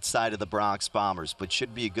at that side of the Bronx Bombers, but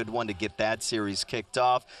should be a good one to get that series kicked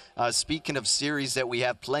off. Speaking of series that we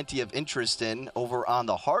have plenty of interest in over on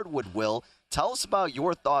the hardwood, Will, tell us about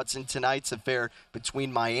your thoughts in tonight's affair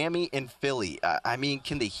between Miami and Philly.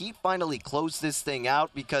 Can the Heat finally close this thing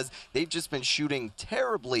out? Because they've just been shooting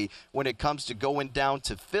terribly when it comes to going down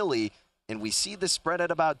to Philly. And we see the spread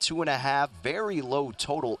at about 2.5, very low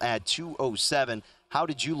total at 207. How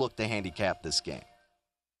did you look to handicap this game?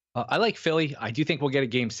 I like Philly. I do think we'll get a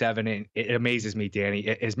Game 7, and it amazes me, Danny.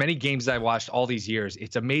 As many games as I've watched all these years,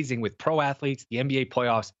 it's amazing with pro athletes, the NBA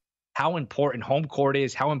playoffs, how important home court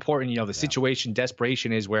is, how important, the situation,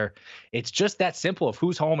 desperation is, where it's just that simple of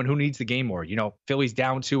who's home and who needs the game more. Philly's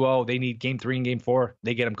down 2-0. They need Game 3 and Game 4.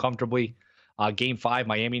 They get them comfortably. Game 5,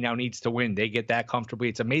 Miami now needs to win. They get that comfortably.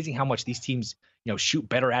 It's amazing how much these teams, shoot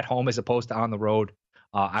better at home as opposed to on the road.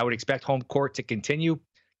 I would expect home court to continue.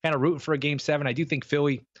 Kind of rooting for a Game 7. I do think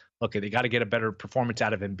Philly, look, they got to get a better performance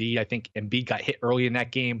out of Embiid. I think Embiid got hit early in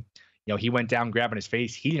that game. He went down grabbing his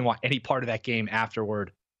face. He didn't want any part of that game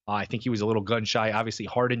afterward. I think he was a little gun shy. Obviously,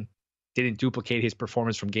 Harden didn't duplicate his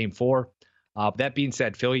performance from Game 4. That being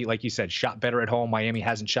said, Philly, like you said, shot better at home. Miami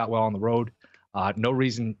hasn't shot well on the road. No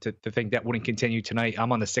reason to think that wouldn't continue tonight.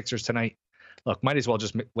 I'm on the Sixers tonight. look, might as well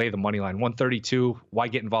just lay the money line. 132. Why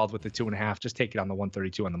get involved with the 2.5? Just take it on the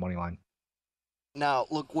 132 on the money line. Now,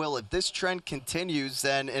 look, Will, if this trend continues,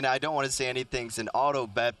 then, and I don't want to say anything's an auto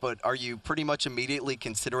bet, but are you pretty much immediately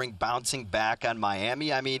considering bouncing back on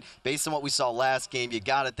Miami? I mean, based on what we saw last game, you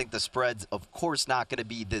got to think the spread's, of course, not going to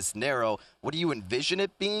be this narrow. What do you envision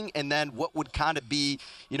it being? And then what would kind of be,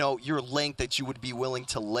 your length that you would be willing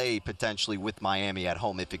to lay potentially with Miami at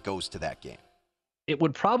home if it goes to that game? It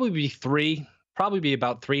would probably be 3. Probably be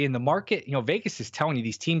about 3 in the market. Vegas is telling you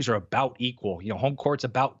these teams are about equal. Home court's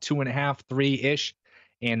about 2.5, 3-ish.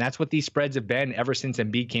 And that's what these spreads have been ever since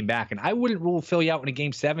Embiid came back. And I wouldn't rule Philly out in a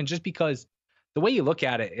game 7 just because the way you look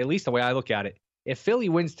at it, at least the way I look at it, if Philly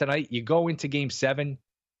wins tonight, you go into game 7,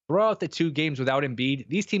 throw out the 2 games without Embiid.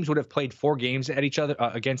 These teams would have played 4 games at each other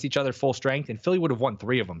against each other full strength, and Philly would have won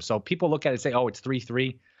 3 of them. So people look at it and say, oh, it's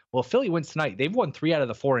 3-3. Well, if Philly wins tonight, they've won 3 out of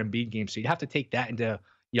the 4 Embiid games. So you'd have to take that into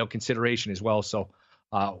consideration as well. So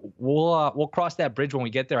we'll cross that bridge when we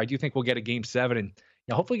get there. I do think we'll get a game 7 and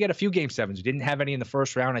hopefully get a few game 7s. We didn't have any in the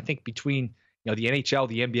first round. I think between the NHL,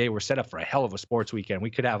 the NBA, we're set up for a hell of a sports weekend.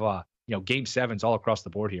 We could have game 7s all across the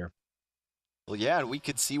board here. Well, yeah, and we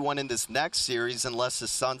could see one in this next series unless the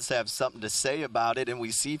Suns have something to say about it. And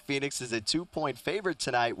we see Phoenix is a 2-point favorite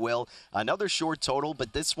tonight, Will. Another short total,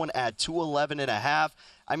 but this one at 211.5.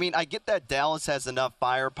 I mean, I get that Dallas has enough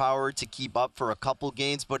firepower to keep up for a couple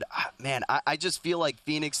games, but, man, I just feel like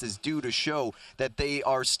Phoenix is due to show that they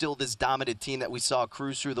are still this dominant team that we saw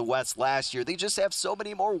cruise through the West last year. They just have so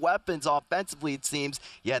many more weapons offensively, it seems,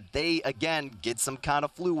 yet they, again, get some kind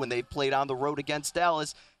of flu when they played on the road against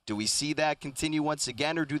Dallas. Do we see that continue once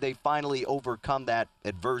again, or do they finally overcome that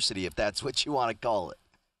adversity, if that's what you want to call it?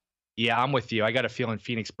 Yeah, I'm with you. I got a feeling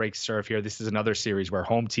Phoenix breaks serve here. This is another series where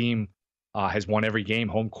home team has won every game.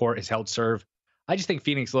 Home court has held serve. I just think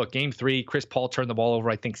Phoenix, look, game 3, Chris Paul turned the ball over,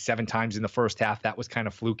 I think, 7 times in the first half. That was kind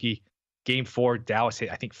of fluky. Game 4, Dallas hit,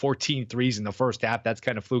 I think, 14 threes in the first half. That's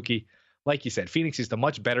kind of fluky. Like you said, Phoenix is the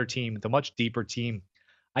much better team, the much deeper team.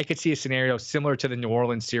 I could see a scenario similar to the New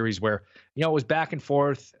Orleans series where, it was back and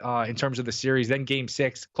forth in terms of the series. Then game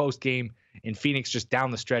 6, close game, and Phoenix just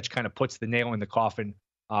down the stretch kind of puts the nail in the coffin.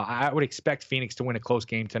 I would expect Phoenix to win a close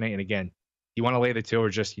game tonight. And again, you want to lay the 2 or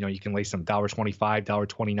just, you can lay some $1.25,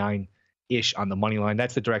 $1.29-ish on the money line.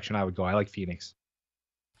 That's the direction I would go. I like Phoenix.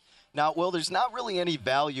 Now, Will, there's not really any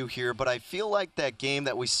value here, but I feel like that game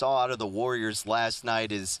that we saw out of the Warriors last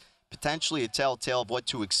night is potentially a telltale of what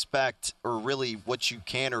to expect, or really what you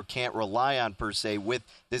can or can't rely on per se with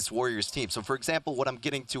this Warriors team. So, for example, what I'm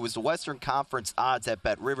getting to is the Western Conference odds at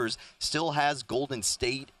BetRivers still has Golden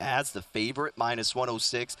State as the favorite,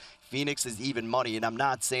 -106. Phoenix is even money, and I'm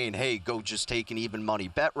not saying, hey, go just take an even money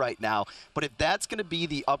bet right now. But if that's going to be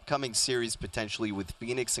the upcoming series potentially with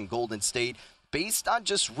Phoenix and Golden State, based on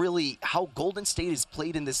just really how Golden State has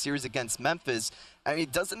played in this series against Memphis, I mean,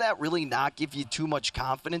 doesn't that really not give you too much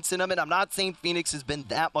confidence in them? And I'm not saying Phoenix has been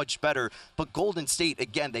that much better, but Golden State,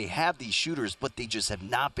 again, they have these shooters, but they just have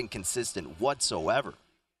not been consistent whatsoever.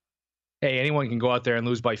 Hey, anyone can go out there and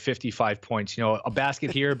lose by 55 points. A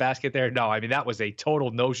basket here, a basket there. No, I mean, that was a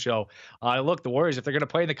total no-show. Look, the Warriors, if they're going to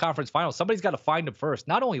play in the conference finals, somebody's got to find them first.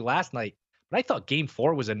 Not only last night, but I thought game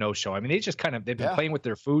 4 was a no-show. I mean, they've been playing with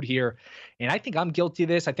their food here. And I think I'm guilty of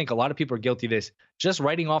this. I think a lot of people are guilty of this. Just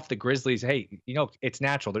writing off the Grizzlies, hey, it's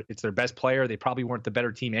natural. It's their best player. They probably weren't the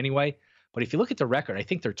better team anyway. But if you look at the record, I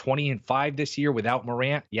think they're 20-5 this year without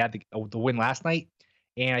Morant. Yeah, the win last night.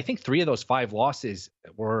 And I think 3 of those 5 losses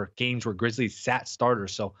were games where Grizzlies sat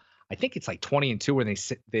starters. So I think it's like 20-2 when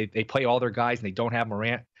they play all their guys and they don't have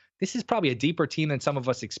Morant. This is probably a deeper team than some of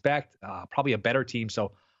us expect, probably a better team.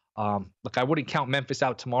 So, look, I wouldn't count Memphis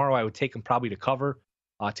out tomorrow. I would take them probably to cover.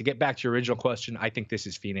 To get back to your original question, I think this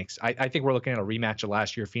is Phoenix. I think we're looking at a rematch of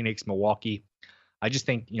last year, Phoenix, Milwaukee. I just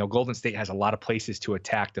think, Golden State has a lot of places to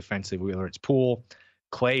attack defensively, whether it's Poole.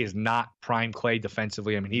 Clay is not prime Clay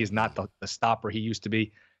defensively. I mean, he is not the stopper he used to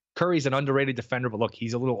be. Curry's an underrated defender, but look,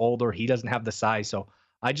 he's a little older. He doesn't have the size. So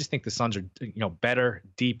I just think the Suns are, better,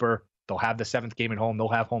 deeper. They'll have the 7th game at home. They'll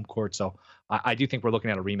have home court. So I do think we're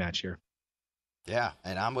looking at a rematch here. Yeah,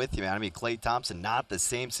 and I'm with you, man. I mean, Klay Thompson, not the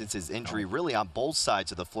same since his injury, really on both sides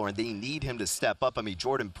of the floor, and they need him to step up. I mean,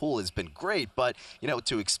 Jordan Poole has been great, but,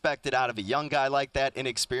 to expect it out of a young guy like that,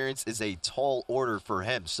 inexperience, is a tall order for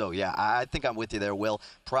him. So, yeah, I think I'm with you there, Will.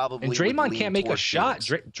 Probably. And Draymond can't make a shot.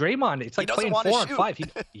 Draymond, it's like playing 4 on 5.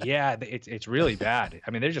 Yeah, it's really bad. I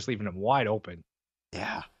mean, they're just leaving him wide open.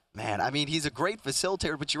 Yeah. Man, I mean, he's a great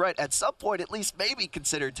facilitator, but you're right. At some point, at least maybe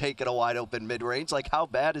consider taking a wide open mid-range. Like, how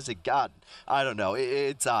bad has it gotten? I don't know.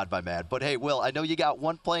 It's odd, my man. But, hey, Will, I know you got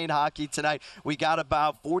one playing hockey tonight. We got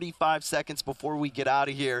about 45 seconds before we get out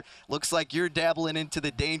of here. Looks like you're dabbling into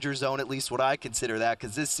the danger zone, at least what I consider that,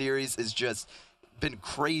 because this series has just been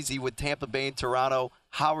crazy with Tampa Bay and Toronto.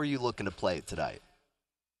 How are you looking to play it tonight?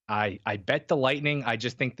 I bet the Lightning. I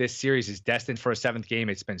just think this series is destined for a 7th game.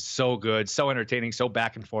 It's been so good, so entertaining, so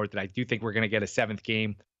back and forth that I do think we're going to get a 7th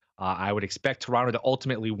game. I would expect Toronto to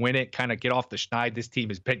ultimately win it, kind of get off the schneid. This team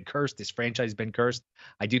has been cursed. This franchise has been cursed.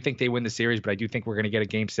 I do think they win the series, but I do think we're going to get a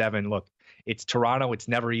Game 7. Look, it's Toronto. It's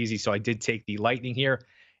never easy, so I did take the Lightning here.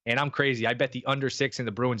 And I'm crazy. I bet the under 6 in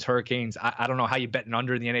the Bruins Hurricanes. I don't know how you bet an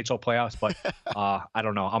under in the NHL playoffs, but I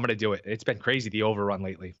don't know. I'm going to do it. It's been crazy, the overrun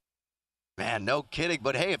lately. Man, no kidding.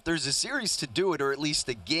 But, hey, if there's a series to do it, or at least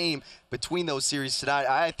a game between those series tonight,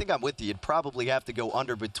 I think I'm with you. You'd probably have to go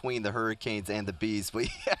under between the Hurricanes and the Bees. But,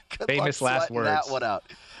 yeah, good Famous luck last sweating words. that one out.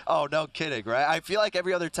 Oh, no kidding, right? I feel like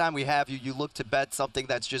every other time we have you, you look to bet something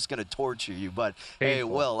that's just going to torture you. But, Hey,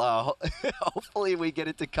 Will, hopefully we get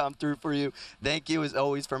it to come through for you. Thank you, as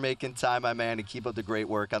always, for making time, my man, and keep up the great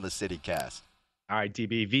work on the CityCast. All right,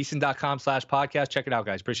 DB, vsin.com/podcast. Check it out,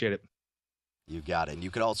 guys. Appreciate it. You got it. And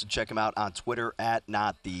you can also check him out on Twitter at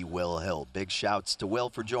 @NotTheWillHill. Big shouts to Will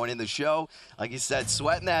for joining the show. Like you said,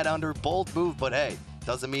 sweating that under, bold move, but hey,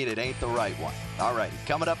 doesn't mean it ain't the right one. All right,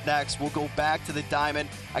 coming up next, we'll go back to the diamond.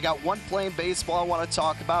 I got one playing baseball I want to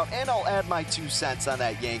talk about, and I'll add my 2 cents on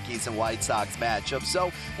that Yankees and White Sox matchup. So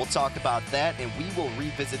we'll talk about that, and we will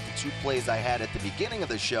revisit the 2 plays I had at the beginning of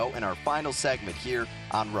the show in our final segment here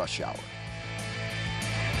on Rush Hour.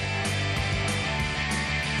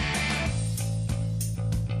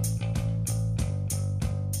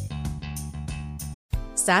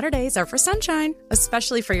 Saturdays are for sunshine,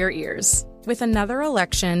 especially for your ears. With another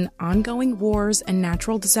election, ongoing wars, and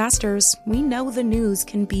natural disasters, we know the news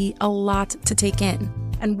can be a lot to take in.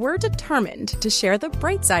 And we're determined to share the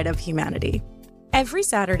bright side of humanity. Every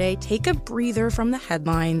Saturday, take a breather from the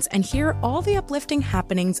headlines and hear all the uplifting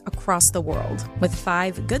happenings across the world with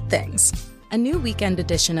 5 Good Things, a new weekend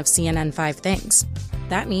edition of CNN 5 Things.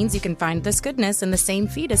 That means you can find this goodness in the same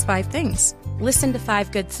feed as 5 Things. Listen to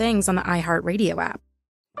 5 Good Things on the iHeartRadio app.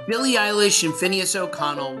 Billie Eilish and Phineas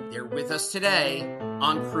O'Connell, they're with us today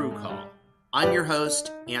on Crew Call. I'm your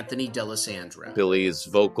host, Anthony D'Alessandro. Billie's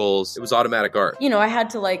vocals, it was automatic art. You know, I had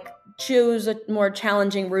to choose a more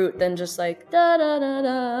challenging route than just da da da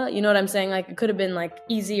da. You know what I'm saying? It could have been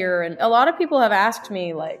easier. And a lot of people have asked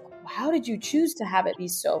me how did you choose to have it be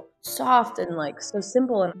so soft and so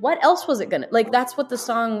simple? And what else was it gonna that's what the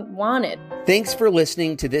song wanted. Thanks for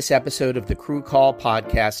listening to this episode of the Crew Call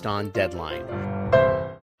podcast on Deadline.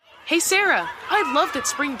 Hey Sarah, I loved that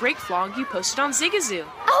spring break vlog you posted on Zigazoo.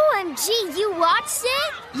 OMG, you watched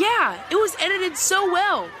it? Yeah, it was edited so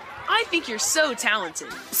well. I think you're so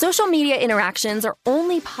talented. Social media interactions are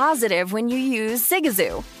only positive when you use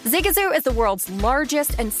Zigazoo. Zigazoo is the world's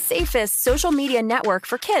largest and safest social media network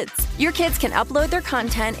for kids. Your kids can upload their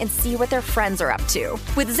content and see what their friends are up to.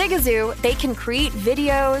 With Zigazoo, they can create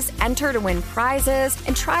videos, enter to win prizes,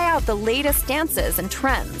 and try out the latest dances and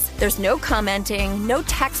trends. There's no commenting, no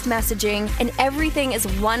text messaging, and everything is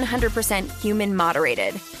 100% human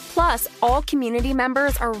moderated. Plus, all community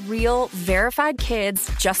members are real, verified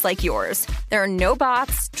kids just like yours. There are no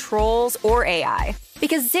bots, trolls, or AI.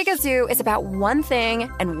 Because Zigazoo is about one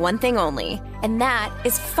thing and one thing only, and that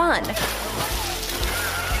is fun.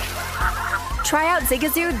 Try out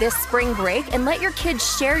Zigazoo this spring break and let your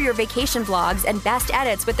kids share your vacation vlogs and best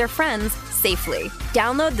edits with their friends safely.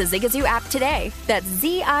 Download the Zigazoo app today. That's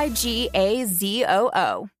Zigazoo.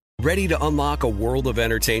 Ready to unlock a world of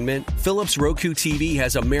entertainment? Philips Roku TV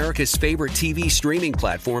has America's favorite TV streaming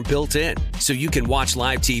platform built in. So you can watch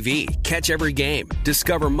live TV, catch every game,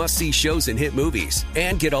 discover must-see shows and hit movies,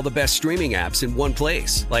 and get all the best streaming apps in one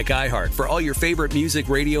place, like iHeart for all your favorite music,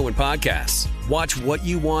 radio, and podcasts. Watch what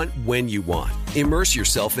you want, when you want. Immerse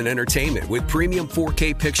yourself in entertainment with premium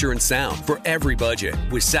 4K picture and sound for every budget,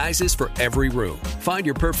 with sizes for every room. Find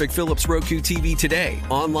your perfect Philips Roku TV today,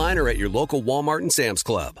 online or at your local Walmart and Sam's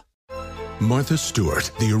Club. Martha Stewart,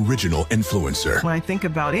 the original influencer. When I think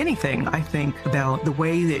about anything, I think about the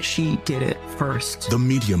way that she did it first. The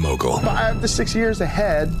media mogul. 5 to 6 years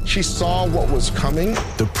ahead, she saw what was coming.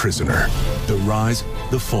 The prisoner. The rise,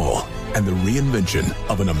 the fall, and the reinvention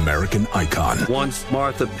of an American icon. Once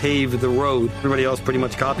Martha paved the road, everybody else pretty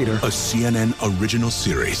much copied her. A CNN original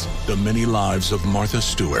series, The Many Lives of Martha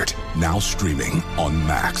Stewart, now streaming on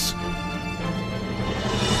Max.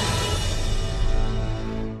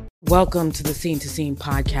 Welcome to the Scene to Scene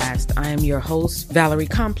podcast. I am your host, Valerie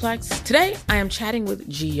Complex. Today, I am chatting with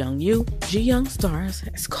Ji Young Yu. Ji Young stars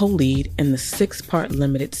as co-lead in the 6-part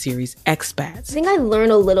limited series Expats. I think I learn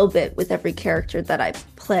a little bit with every character that I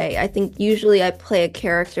play. I think usually I play a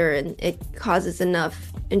character and it causes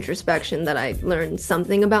enough introspection that I learn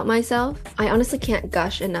something about myself. I honestly can't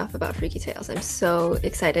gush enough about Freaky Tales. I'm so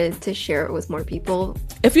excited to share it with more people.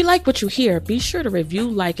 If you like what you hear, be sure to review,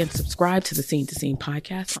 like, and subscribe to the Scene to Scene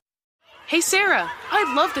podcast. Hey Sarah,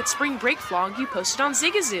 I love that spring break vlog you posted on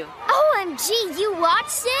Zigazoo. OMG, you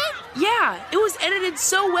watched it? Yeah, it was edited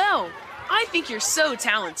so well. I think you're so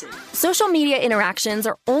talented. Social media interactions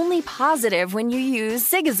are only positive when you use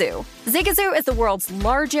Zigazoo. Zigazoo is the world's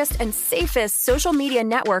largest and safest social media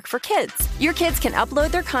network for kids. Your kids can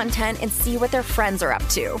upload their content and see what their friends are up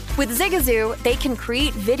to. With Zigazoo, they can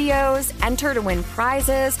create videos, enter to win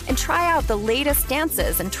prizes, and try out the latest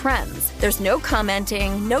dances and trends. There's no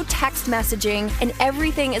commenting, no text messaging, and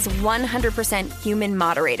everything is 100% human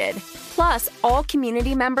moderated. Plus, all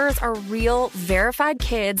community members are real, verified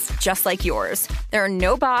kids just like yours. There are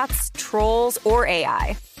no bots, trolls, or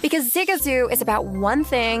AI. Because Zigazoo is about one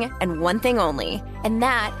thing and one thing only, and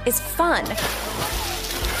that is fun.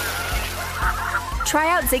 Try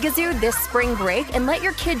out Zigazoo this spring break and let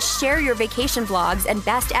your kids share your vacation vlogs and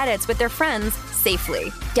best edits with their friends safely.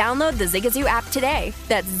 Download the Zigazoo app today.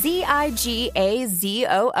 That's Zigazoo.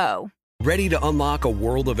 Ready to unlock a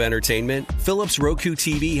world of entertainment? Philips Roku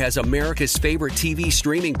TV has America's favorite TV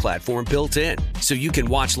streaming platform built in, so you can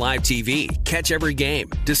watch live TV, catch every game,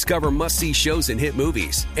 discover must-see shows and hit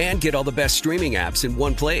movies, and get all the best streaming apps in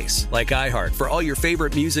one place, like iHeart for all your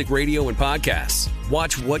favorite music, radio, and podcasts.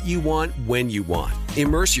 Watch what you want, when you want.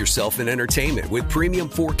 Immerse yourself in entertainment with premium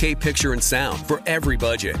 4K picture and sound for every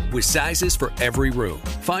budget, with sizes for every room.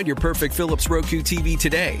 Find your perfect Philips Roku TV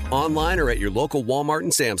today, online or at your local Walmart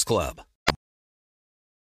and Sam's Club.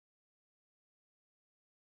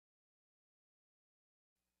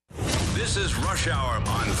 This is Rush Hour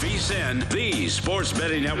on VSiN, the Sports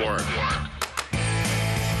Betting Network.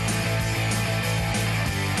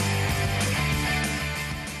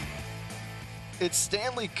 It's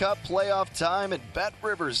Stanley Cup playoff time, and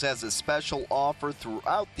BetRivers has a special offer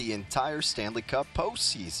throughout the entire Stanley Cup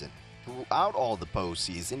postseason. Throughout all the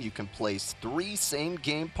postseason, you can place 3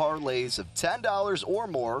 same-game parlays of $10 or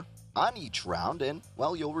more on each round, and,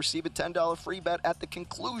 well, you'll receive a $10 free bet at the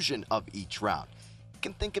conclusion of each round. You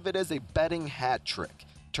can think of it as a betting hat trick.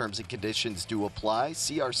 Terms and conditions do apply.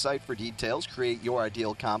 See our site for details. Create your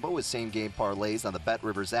ideal combo with same-game parlays on the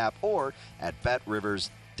BetRivers app or at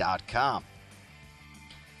betrivers.com.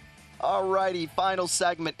 Alrighty, final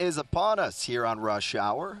segment is upon us here on Rush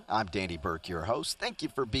Hour. I'm Danny Burke, your host. Thank you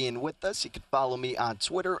for being with us. You can follow me on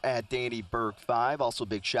Twitter at DannyBurke5. Also,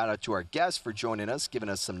 big shout out to our guests for joining us, giving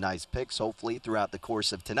us some nice picks, hopefully, throughout the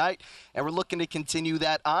course of tonight. And we're looking to continue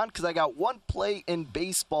that on because I got one play in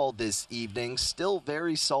baseball this evening. Still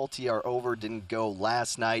very salty. Our over didn't go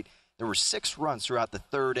last night. There were 6 runs throughout the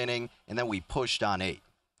 3rd inning, and then we pushed on 8.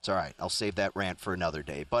 It's all right. I'll save that rant for another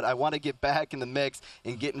day. But I want to get back in the mix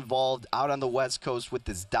and get involved out on the West Coast with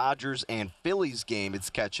this Dodgers and Phillies game. It's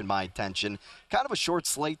catching my attention. Kind of a short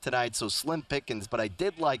slate tonight, so slim pickings, but I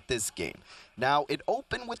did like this game. Now, it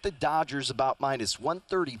opened with the Dodgers about minus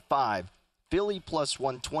 135, Philly plus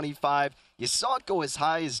 125. You saw it go as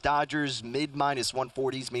high as Dodgers mid-minus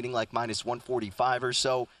 140s, meaning like minus 145 or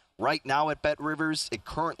so. Right now at BetRivers, it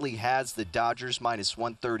currently has the Dodgers minus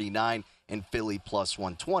 139 and Philly plus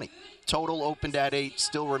 120. Total opened at 8,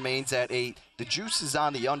 still remains at 8. The juice is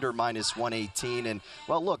on the under minus 118. And,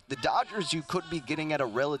 well, look, the Dodgers you could be getting at a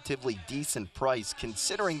relatively decent price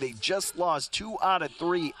considering they just lost 2 out of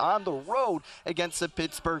 3 on the road against the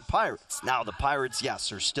Pittsburgh Pirates. Now, the Pirates,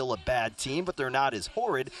 yes, are still a bad team, but they're not as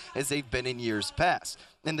horrid as they've been in years past.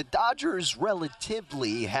 And the Dodgers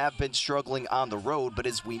relatively have been struggling on the road, but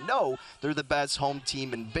as we know, they're the best home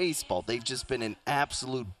team in baseball. They've just been an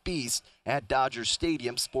absolute beast at Dodger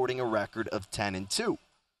Stadium, sporting a record of 10-2.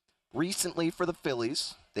 Recently for the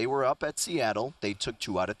Phillies, they were up at Seattle. They took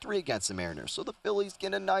 2 out of 3 against the Mariners. So the Phillies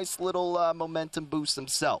get a nice little momentum boost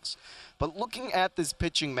themselves. But looking at this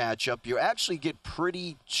pitching matchup, you actually get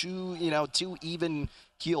pretty two even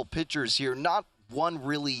keel pitchers here. Not one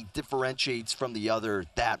really differentiates from the other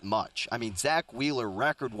that much. I mean, Zach Wheeler,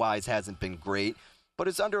 record-wise, hasn't been great, but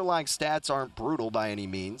his underlying stats aren't brutal by any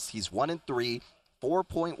means. He's 1-3,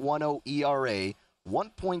 4.10 ERA,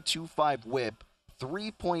 1.25 WHIP,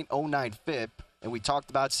 3.09 FIP, and we talked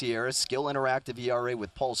about Sierra, skill interactive ERA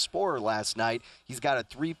with Paul Sporer last night. He's got a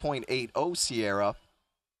 3.80 Sierra.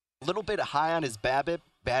 A little bit high on his BABIP,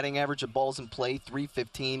 Batting average of balls in play,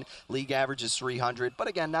 315. League average is 300, but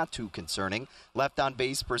again, not too concerning. Left on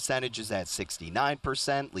base percentage is at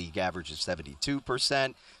 69%. League average is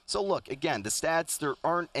 72%. So look, again, the stats, there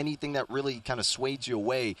aren't anything that really kind of swayed you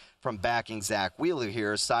away from backing Zach Wheeler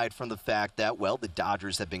here, aside from the fact that, well, the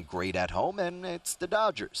Dodgers have been great at home, and it's the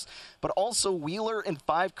Dodgers. But also, Wheeler in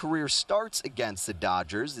 5 career starts against the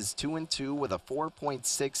Dodgers is 2-2 with a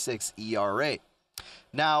 4.66 ERA.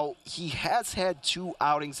 Now, he has had 2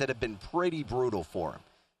 outings that have been pretty brutal for him.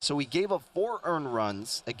 So he gave up 4 earned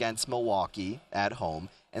runs against Milwaukee at home,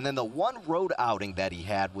 and then the 1 road outing that he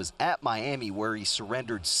had was at Miami, where he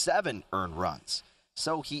surrendered 7 earned runs.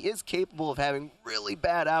 So he is capable of having really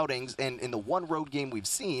bad outings, and in the 1 road game we've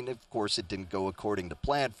seen, of course, it didn't go according to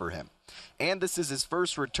plan for him. And this is his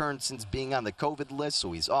first return since being on the COVID list,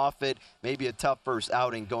 so he's off it. Maybe a tough first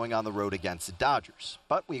outing going on the road against the Dodgers.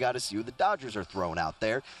 But we got to see who the Dodgers are throwing out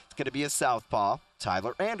there. It's going to be a southpaw,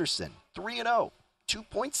 Tyler Anderson, 3-0,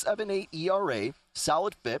 2.78 ERA,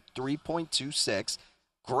 solid FIP, 3.26,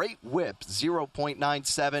 great whip,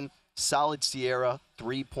 0.97, solid SIERA,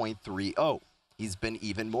 3.30. He's been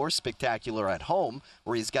even more spectacular at home,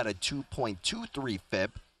 where he's got a 2.23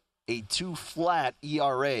 FIP, a 2 flat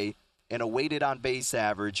ERA, and a weighted on-base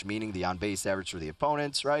average, meaning the on-base average for the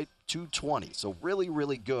opponents, right? 220. So really,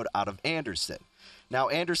 really good out of Anderson. Now,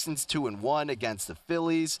 Anderson's 2-1 against the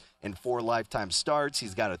Phillies in 4 lifetime starts.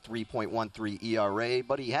 He's got a 3.13 ERA,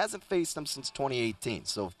 but he hasn't faced them since 2018.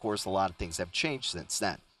 So, of course, a lot of things have changed since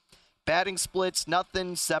then. Batting splits,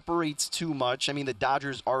 nothing separates too much. I mean, the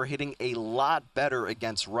Dodgers are hitting a lot better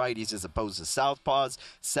against righties as opposed to southpaws.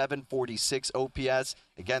 746 OPS.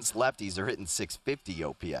 Against lefties, they're hitting 650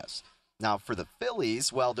 OPS. Now, for the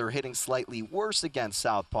Phillies, well, they're hitting slightly worse against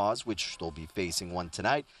southpaws, which they'll be facing one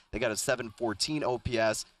tonight. They got a 714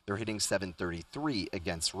 OPS. They're hitting 733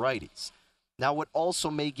 against righties. Now, what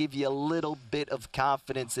also may give you a little bit of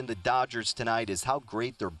confidence in the Dodgers tonight is how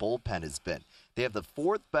great their bullpen has been. They have the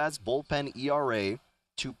 4th best bullpen ERA,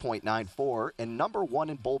 2.94, and number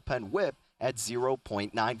 1 in bullpen whip at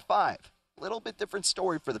 0.95. Little bit different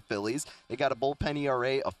story for the Phillies. They got a bullpen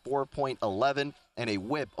ERA of 4.11 and a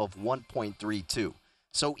whip of 1.32.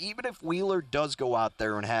 So even if Wheeler does go out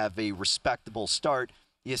there and have a respectable start,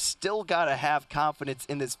 you still got to have confidence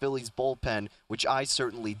in this Phillies bullpen, which I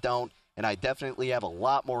certainly don't. And I definitely have a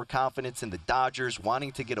lot more confidence in the Dodgers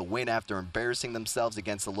wanting to get a win after embarrassing themselves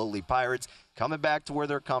against the lowly Pirates, coming back to where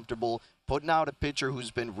they're comfortable, putting out a pitcher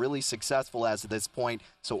who's been really successful as of this point.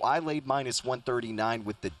 So I laid minus 139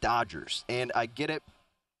 with the Dodgers. And I get it.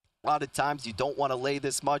 A lot of times you don't want to lay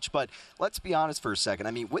this much, but let's be honest for a second.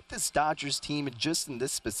 I mean, with this Dodgers team, and just in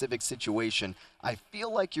this specific situation, I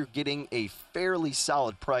feel like you're getting a fairly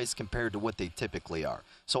solid price compared to what they typically are.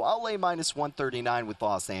 So I'll lay minus 139 with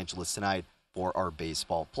Los Angeles tonight for our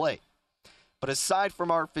baseball play. But aside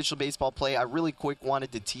from our official baseball play, I really quick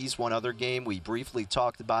wanted to tease one other game. We briefly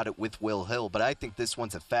talked about it with Will Hill, but I think this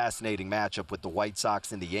one's a fascinating matchup with the White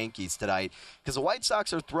Sox and the Yankees tonight, because the White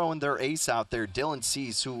Sox are throwing their ace out there, Dylan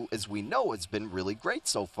Cease, who, as we know, has been really great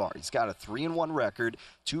so far. He's got a 3-1 record,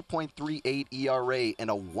 2.38 ERA,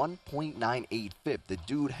 and a 1.98 FIP. The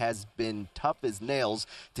dude has been tough as nails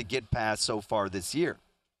to get past so far this year.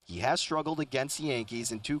 He has struggled against the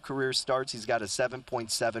Yankees. In 2 career starts, he's got a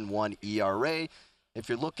 7.71 ERA. If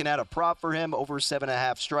you're looking at a prop for him, over 7.5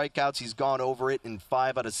 strikeouts, he's gone over it in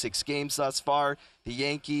 5 out of 6 games thus far. The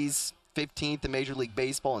Yankees, 15th in Major League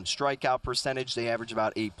Baseball in strikeout percentage. They average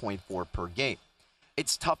about 8.4 per game.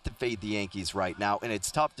 It's tough to fade the Yankees right now, and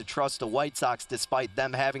it's tough to trust the White Sox despite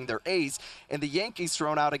them having their ace, and the Yankees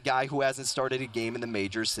thrown out a guy who hasn't started a game in the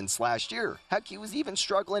majors since last year. Heck, he was even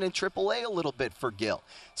struggling in AAA a little bit for Gil.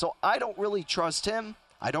 So I don't really trust him.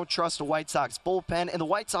 I don't trust the White Sox bullpen, and the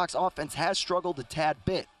White Sox offense has struggled a tad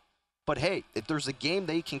bit. But hey, if there's a game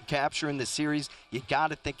they can capture in the series, you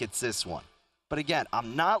got to think it's this one. But again,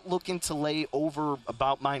 I'm not looking to lay over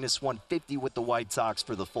about minus 150 with the White Sox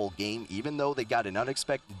for the full game, even though they got an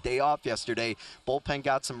unexpected day off yesterday. Bullpen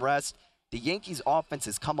got some rest. The Yankees' offense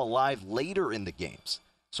has come alive later in the games.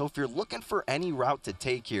 So if you're looking for any route to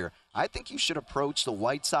take here, I think you should approach the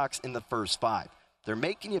White Sox in the first 5. They're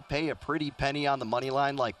making you pay a pretty penny on the money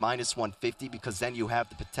line, like minus 150, because then you have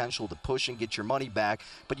the potential to push and get your money back.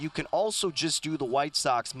 But you can also just do the White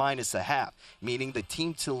Sox minus a half, meaning the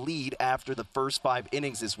team to lead after the first 5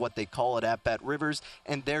 innings is what they call it at Bet Rivers,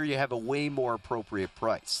 and there you have a way more appropriate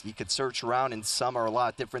price. You could search around, and some are a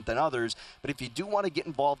lot different than others, but if you do want to get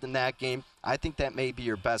involved in that game, I think that may be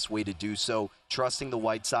your best way to do so. trusting the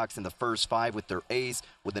White Sox in the first 5 with their ace,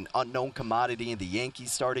 with an unknown commodity in the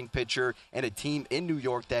Yankees starting pitcher, and a team in New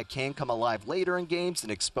York that can come alive later in games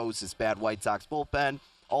and expose this bad White Sox bullpen.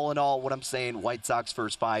 All in all, what I'm saying, White Sox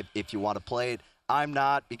first 5 if you want to play it. I'm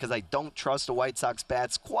not, because I don't trust the White Sox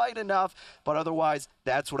bats quite enough, but otherwise,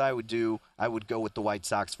 that's what I would do. I would go with the White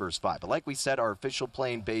Sox first 5. But like we said, our official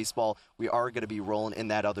play in baseball, we are going to be rolling in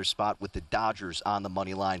that other spot with the Dodgers on the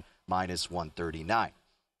money line, minus 139.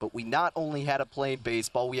 But we not only had a play in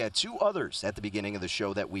baseball, we had 2 others at the beginning of the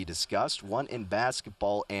show that we discussed, one in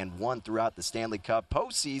basketball and one throughout the Stanley Cup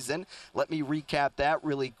postseason. Let me recap that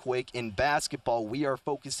really quick. In basketball, we are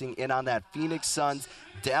focusing in on that Phoenix Suns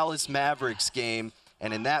Dallas Mavericks game.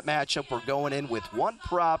 And in that matchup, we're going in with one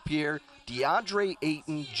prop here, DeAndre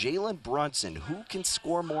Ayton, Jalen Brunson. Who can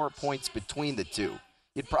score more points between the two?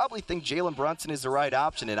 You'd probably think Jalen Brunson is the right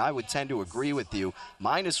option, and I would tend to agree with you.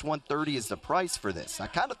 Minus 130 is the price for this. I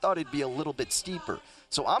kind of thought it'd be a little bit steeper.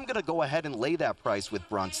 So I'm going to go ahead and lay that price with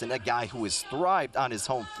Brunson, a guy who has thrived on his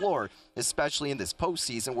home floor, especially in this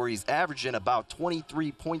postseason where he's averaging about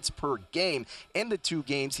 23 points per game in the 2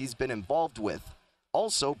 games he's been involved with.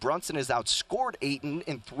 Also, Brunson has outscored Ayton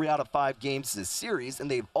in 3 out of 5 games this series, and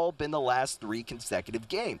they've all been the last 3 consecutive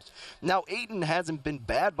games. Now, Ayton hasn't been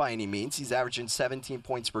bad by any means. He's averaging 17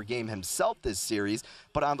 points per game himself this series,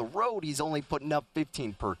 but on the road, he's only putting up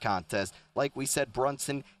 15 per contest. Like we said,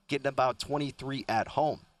 Brunson getting about 23 at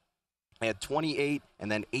home. At 28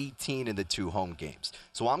 and then 18 in the 2 home games.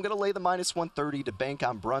 So I'm going to lay the minus 130 to bank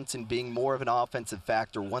on Brunson being more of an offensive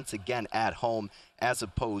factor once again at home as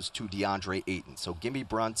opposed to DeAndre Ayton. So give me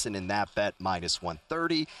Brunson in that bet, minus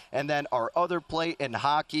 130. And then our other play in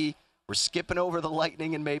hockey, we're skipping over the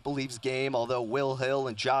Lightning and Maple Leafs game, although Will Hill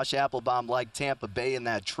and Josh Applebaum like Tampa Bay in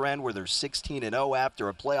that trend where they're 16-0 after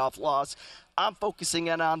a playoff loss. I'm focusing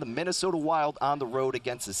in on the Minnesota Wild on the road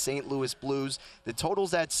against the St. Louis Blues. The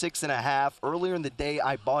total's at 6.5. Earlier in the day,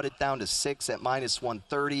 I bought it down to 6 at minus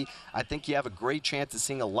 130. I think you have a great chance of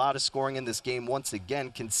seeing a lot of scoring in this game once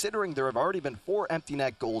again, considering there have already been 4 empty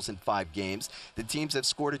net goals in 5 games. The teams have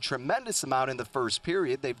scored a tremendous amount in the first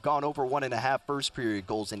period. They've gone over 1.5 first period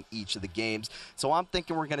goals in each of the games. So I'm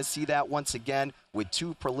thinking we're going to see that once again with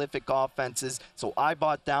 2 prolific offenses. So I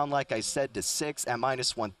bought down, like I said, to 6 at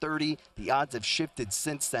minus 130. The odds have shifted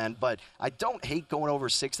since then, but I don't hate going over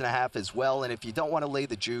 6.5 as well. And if you don't want to lay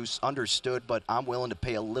the juice, understood, but I'm willing to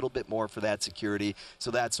pay a little bit more for that security.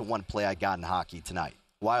 So that's the one play I got in hockey tonight.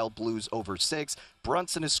 Wild Blues over 6.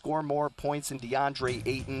 Brunson has scored more points than DeAndre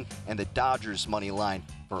Ayton, and the Dodgers money line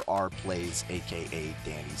for our plays, a.k.a.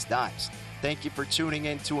 Danny's Dimes. Thank you for tuning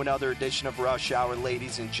in to another edition of Rush Hour,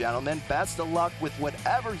 ladies and gentlemen. Best of luck with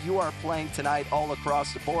whatever you are playing tonight all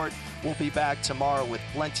across the board. We'll be back tomorrow with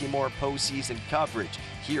plenty more postseason coverage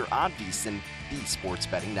here on VSiN, the Sports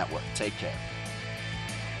Betting Network. Take care.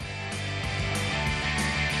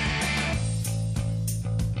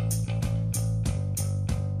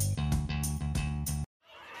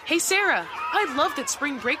 Hey Sarah, I love that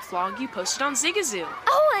spring break vlog you posted on Zigazoo.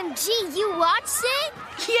 OMG, you watched it?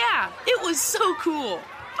 Yeah, it was so cool.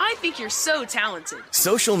 I think you're so talented.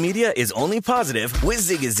 Social media is only positive with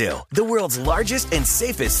Zigazoo, the world's largest and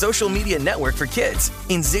safest social media network for kids.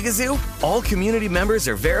 In Zigazoo, all community members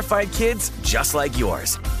are verified kids just like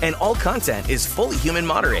yours, and all content is fully human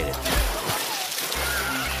moderated.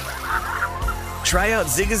 Try out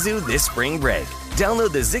Zigazoo this spring break.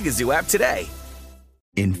 Download the Zigazoo app today.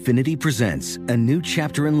 Infiniti presents a new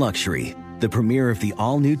chapter in luxury, the premiere of the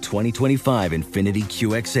all-new 2025 Infiniti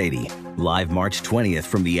QX80, live March 20th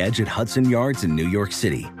from the Edge at Hudson Yards in New York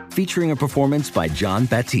City, featuring a performance by Jon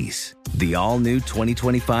Batiste. The all-new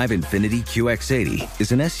 2025 Infiniti QX80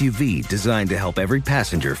 is an SUV designed to help every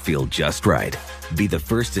passenger feel just right. Be the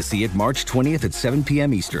first to see it March 20th at 7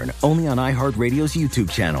 p.m. Eastern, only on iHeartRadio's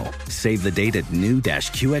YouTube channel. Save the date at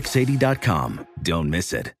new-QX80.com. Don't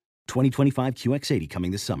miss it. 2025 QX80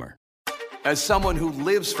 coming this summer. As someone who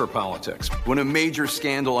lives for politics, when a major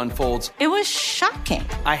scandal unfolds, it was shocking.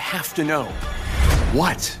 I have to know,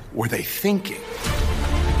 what were they thinking?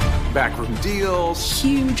 Backroom deals,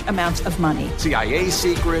 huge amounts of money, CIA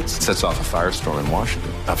secrets, sets off a firestorm in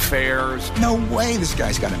Washington, affairs. No way this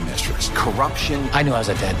guy's got a mistress. Corruption. I knew I was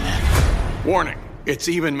a dead man. Warning, it's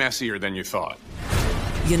even messier than you thought.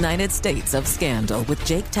 United States of Scandal with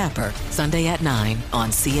Jake Tapper, Sunday at 9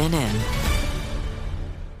 on CNN.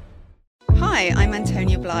 Hi, I'm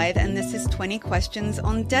Antonia Blythe, and this is 20 Questions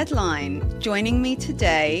on Deadline. Joining me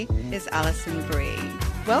today is Alison Brie.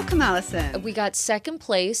 Welcome, Alison. We got second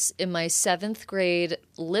place in my 7th grade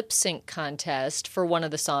lip sync contest for one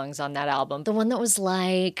of the songs on that album. The one that was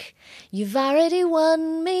like, "You've already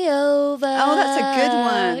won me over." Oh, that's a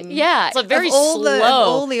good one. Yeah. It's like very of all slow. Of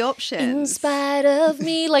all the options. In spite of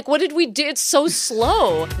me. Like, what did we do? It's so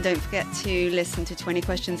slow. Don't forget to listen to 20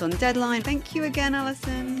 Questions on Deadline. Thank you again,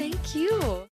 Alison. Thank you.